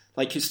cards.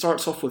 Like you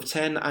start off with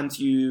 10 and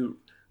you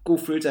go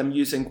through them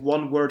using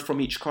one word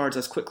from each card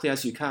as quickly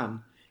as you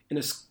can in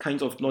a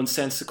kind of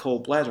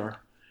nonsensical blether.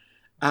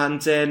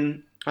 And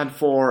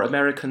for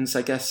Americans,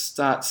 I guess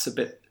that's a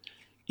bit...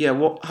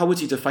 Yeah, how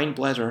would you define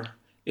blether?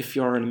 if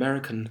you're an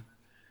American?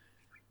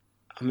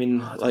 I mean,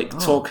 like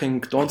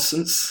talking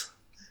nonsense,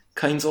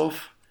 kind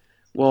of.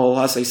 Well,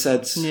 as I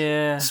said,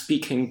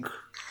 speaking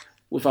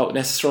without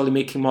necessarily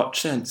making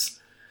much sense.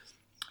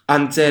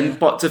 And then,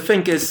 but the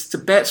thing is, the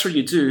better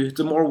you do,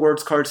 the more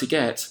word cards you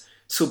get.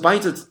 So by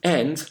the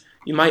end,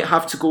 you might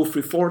have to go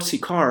through 40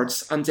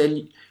 cards, and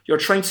then you're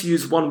trying to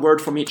use one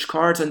word from each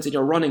card, and then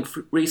you're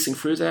racing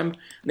through them,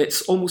 and it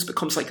almost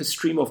becomes like a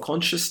stream of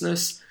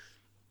consciousness.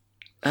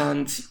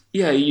 And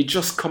yeah, you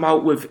just come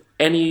out with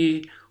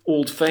any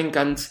old thing,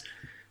 and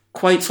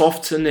quite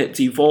often it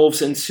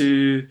devolves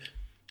into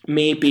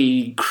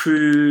maybe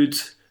crude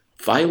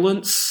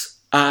violence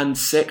and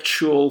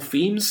sexual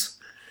themes.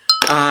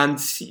 And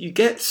you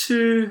get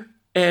to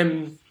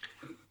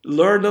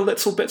learn a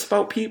little bit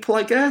about people,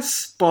 I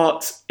guess,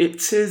 but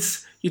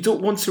you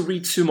don't want to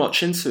read too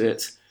much into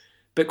it,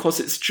 because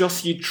it's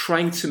just you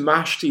trying to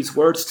mash these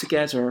words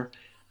together,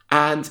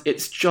 and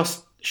it's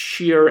just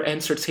sheer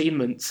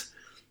entertainment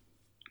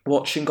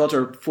watching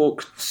other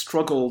folk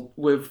struggle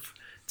with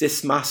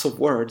this mass of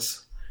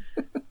words.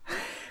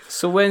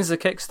 So when's the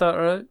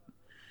Kickstarter out?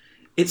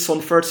 It's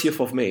on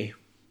 30th of May.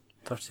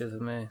 30th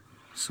of May.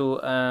 So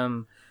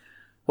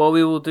what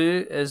we will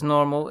do, as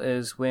normal,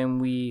 is when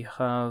we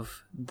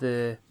have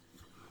the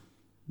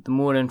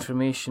more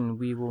information,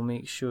 we will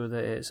make sure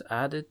that it's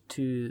added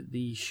to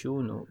the show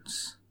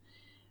notes.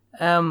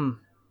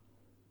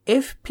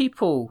 If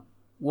people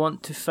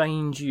want to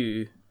find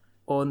you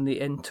on the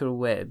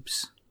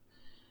interwebs,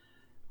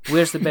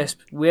 where's the best?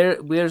 Where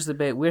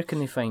can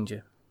they find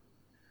you?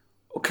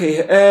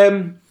 Okay,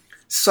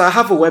 so I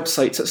have a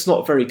website. It's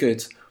not very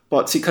good,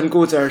 but you can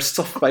go there,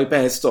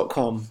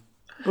 stuffbybez.com.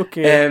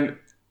 Okay.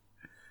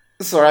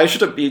 Sorry, I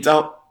shouldn't be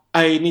down.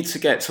 I need to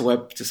get to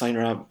web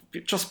designer. I'm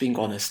just being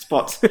honest.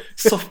 But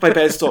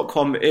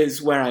stuffbybez.com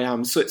is where I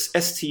am. So it's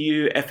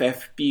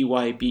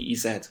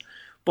STUFFBYBEZ.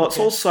 But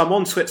also I'm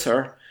on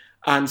Twitter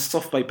and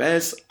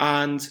stuffbybez.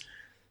 And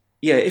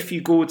yeah, if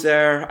you go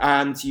there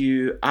and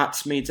you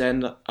 @ me,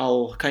 then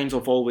I'll kind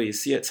of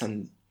always see it.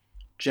 And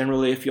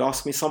generally, if you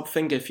ask me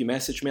something, if you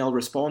message me, I'll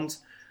respond.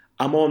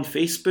 I'm on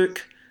Facebook.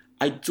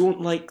 If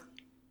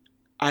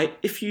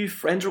you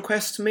friend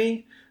request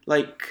me,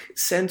 like,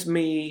 send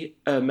me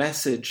a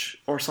message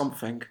or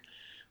something.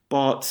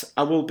 But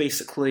I will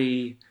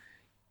basically,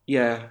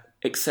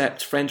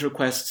 accept friend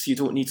requests. You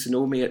don't need to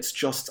know me. It's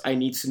just I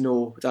need to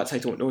know that I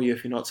don't know you,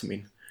 if you know what I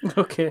mean.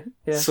 Okay,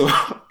 yeah. So,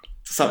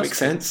 does that make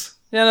sense?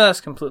 Yeah, no, that's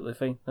completely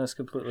fine. But,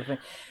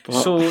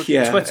 so,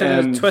 yeah,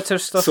 Twitter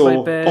stuff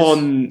by Bez.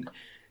 On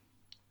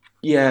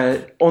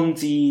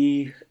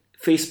the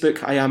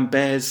Facebook, I am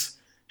Bez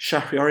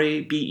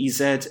Shahriari,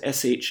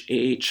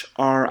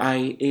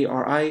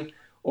 BEZSHAHRIARI,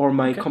 or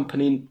my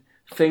company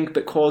thing,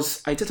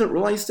 because I didn't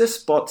realise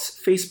this, but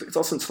Facebook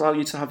doesn't allow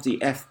you to have the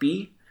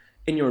FB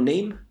in your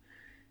name.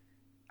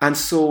 And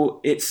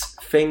so it's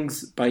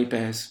Things by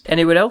Bez.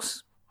 Anywhere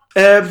else?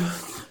 No,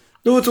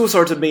 those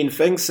are the main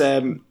things.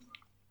 I'm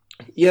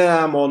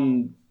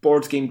on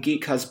Board Game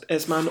Geek as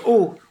Bezman.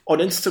 Oh, on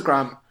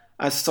Instagram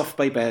as Stuff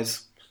by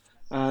Bez.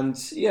 And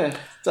yeah,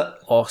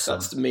 awesome.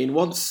 That's the main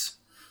ones.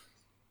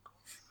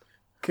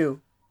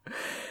 Cool.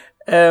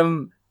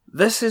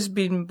 This has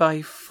been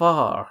by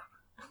far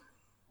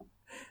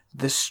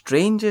the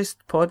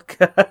strangest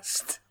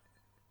podcast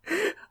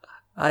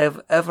I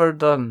have ever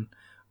done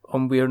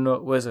on We're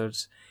Not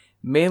Wizards,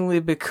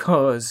 mainly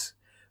because,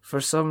 for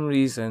some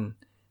reason,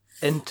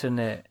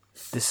 internet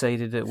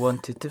decided it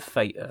wanted to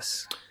fight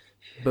us,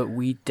 but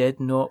we did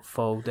not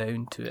fall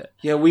down to it.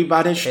 Yeah, we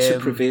managed to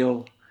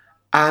prevail,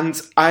 and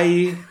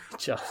I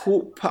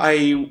hope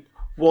I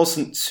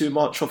wasn't too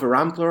much of a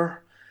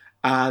rambler,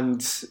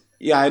 and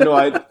yeah, I know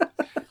I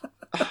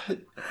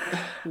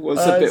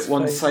was a bit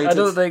one-sided. I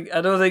don't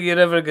think you're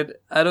ever going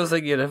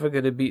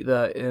to beat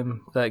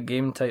that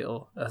game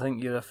title. I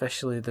think you're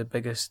officially the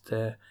biggest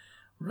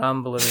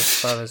rambler as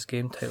far as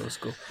game titles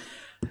go.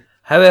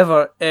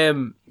 However,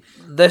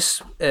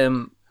 this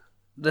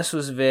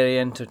was very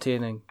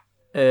entertaining.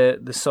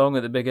 The song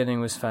at the beginning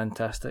was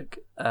fantastic,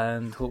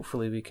 and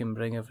hopefully we can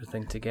bring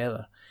everything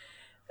together.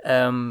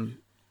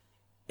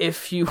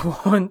 If you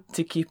want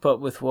to keep up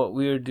with what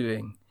we're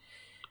doing,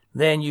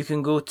 then you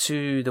can go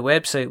to the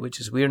website, which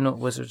is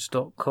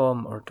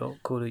we'renotwizards.com or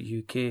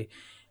 .co.uk. You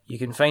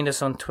can find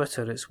us on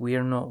Twitter, it's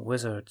We're Not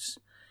Wizards.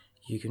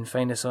 You can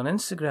find us on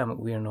Instagram at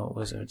We're Not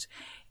Wizards.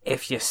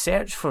 If you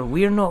search for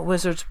We're Not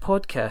Wizards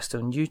podcast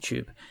on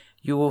YouTube,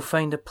 you will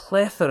find a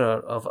plethora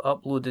of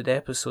uploaded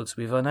episodes.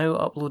 We've now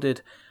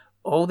uploaded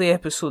all the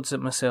episodes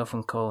that myself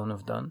and Colin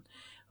have done.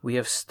 We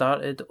have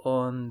started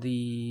on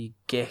the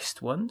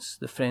guest ones,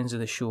 the Friends of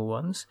the Show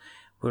ones.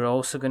 We're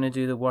also going to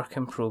do the work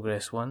in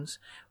progress ones.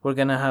 We're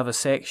going to have a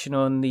section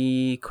on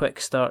the quick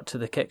start to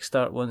the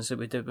kickstart ones that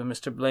we did with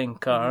Mr. Blaine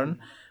Carn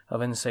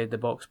of Inside the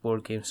Box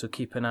board game. So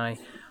keep an eye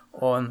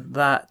on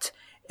that.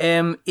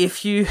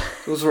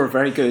 Those were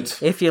very good.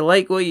 If you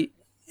like what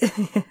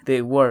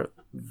they were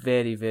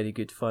very, very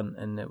good fun,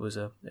 and it was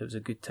a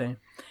good time.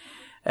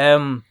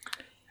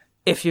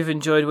 If you've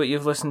enjoyed what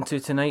you've listened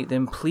to tonight,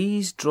 then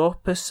please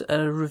drop us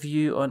a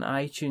review on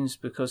iTunes,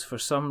 because for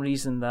some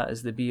reason that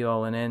is the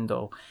be-all and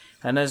end-all.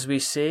 And as we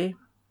say,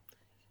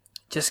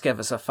 just give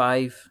us a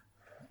 5.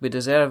 We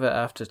deserve it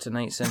after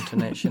tonight's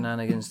internet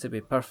shenanigans, to be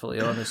perfectly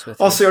honest with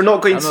you. Also, you're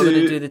not going I'm not going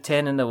to do the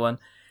 10 and the 1.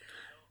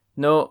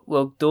 No,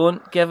 well,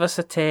 don't give us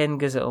a 10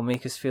 because it'll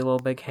make us feel all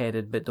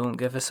big-headed, but don't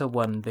give us a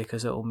 1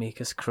 because it'll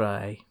make us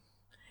cry.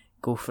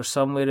 Go for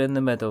somewhere in the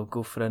middle.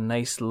 Go for a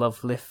nice,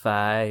 lovely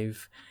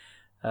 5.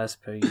 As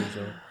per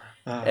usual.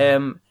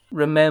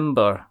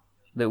 Remember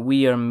that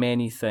we are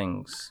many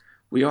things.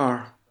 We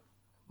are.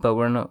 But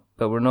we're not.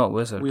 But we're not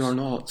wizards. We are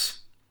not.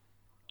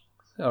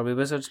 Are we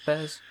wizards,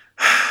 Bez?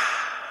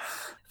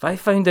 If I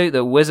find out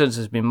that wizards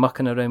has been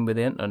mucking around with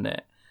the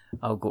internet,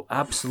 I'll go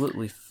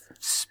absolutely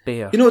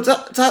spare. You know,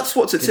 that's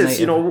what it Good is. night,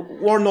 You know,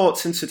 we're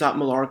not into that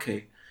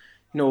malarkey.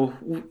 You know,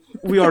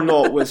 we are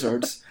not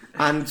wizards,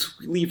 and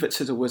leave it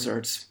to the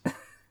wizards.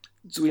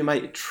 So we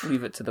might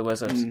leave it to the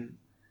wizards.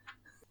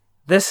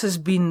 This has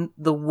been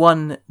the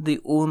one,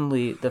 the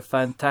only, the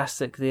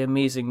fantastic, the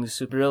amazing, the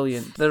super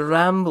brilliant, the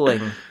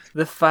rambling,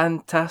 the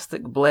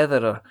fantastic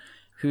bletherer,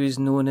 who is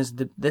known as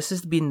this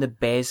has been the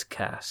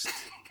Bezcast.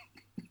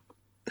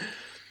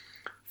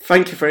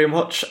 Thank you very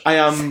much. I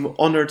am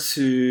honoured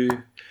to...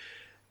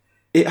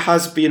 It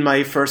has been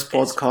my first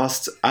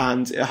podcast,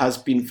 and it has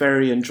been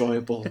very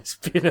enjoyable. It's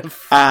been a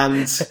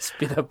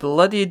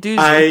bloody doozy.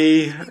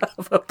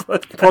 I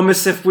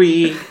promise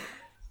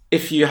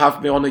if you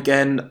have me on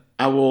again,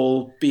 I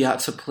will be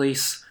at a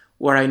place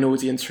where I know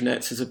the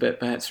internet is a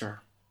bit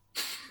better.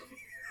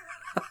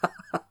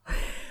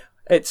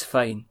 It's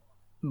fine.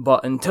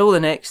 But until the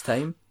next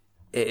time,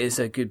 it is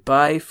a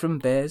goodbye from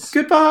Bez.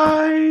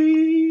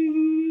 Goodbye!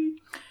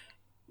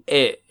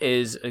 It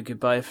is a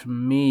goodbye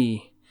from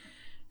me.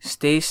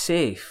 Stay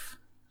safe.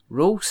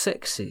 Roll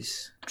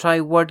 6s. Try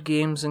word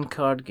games and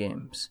card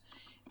games.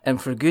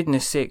 And for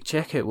goodness sake,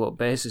 check out what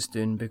Bez is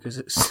doing, because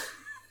it's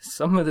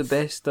some of the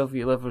best stuff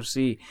you'll ever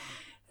see.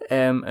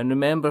 And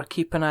remember,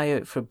 keep an eye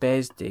out for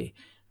Bez Day.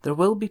 There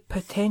will be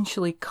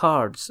potentially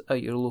cards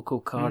at your local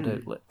card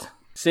outlet.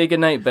 Say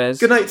goodnight, Bez.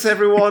 Good night to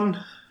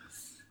everyone.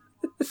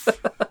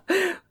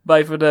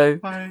 Bye for now.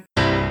 Bye.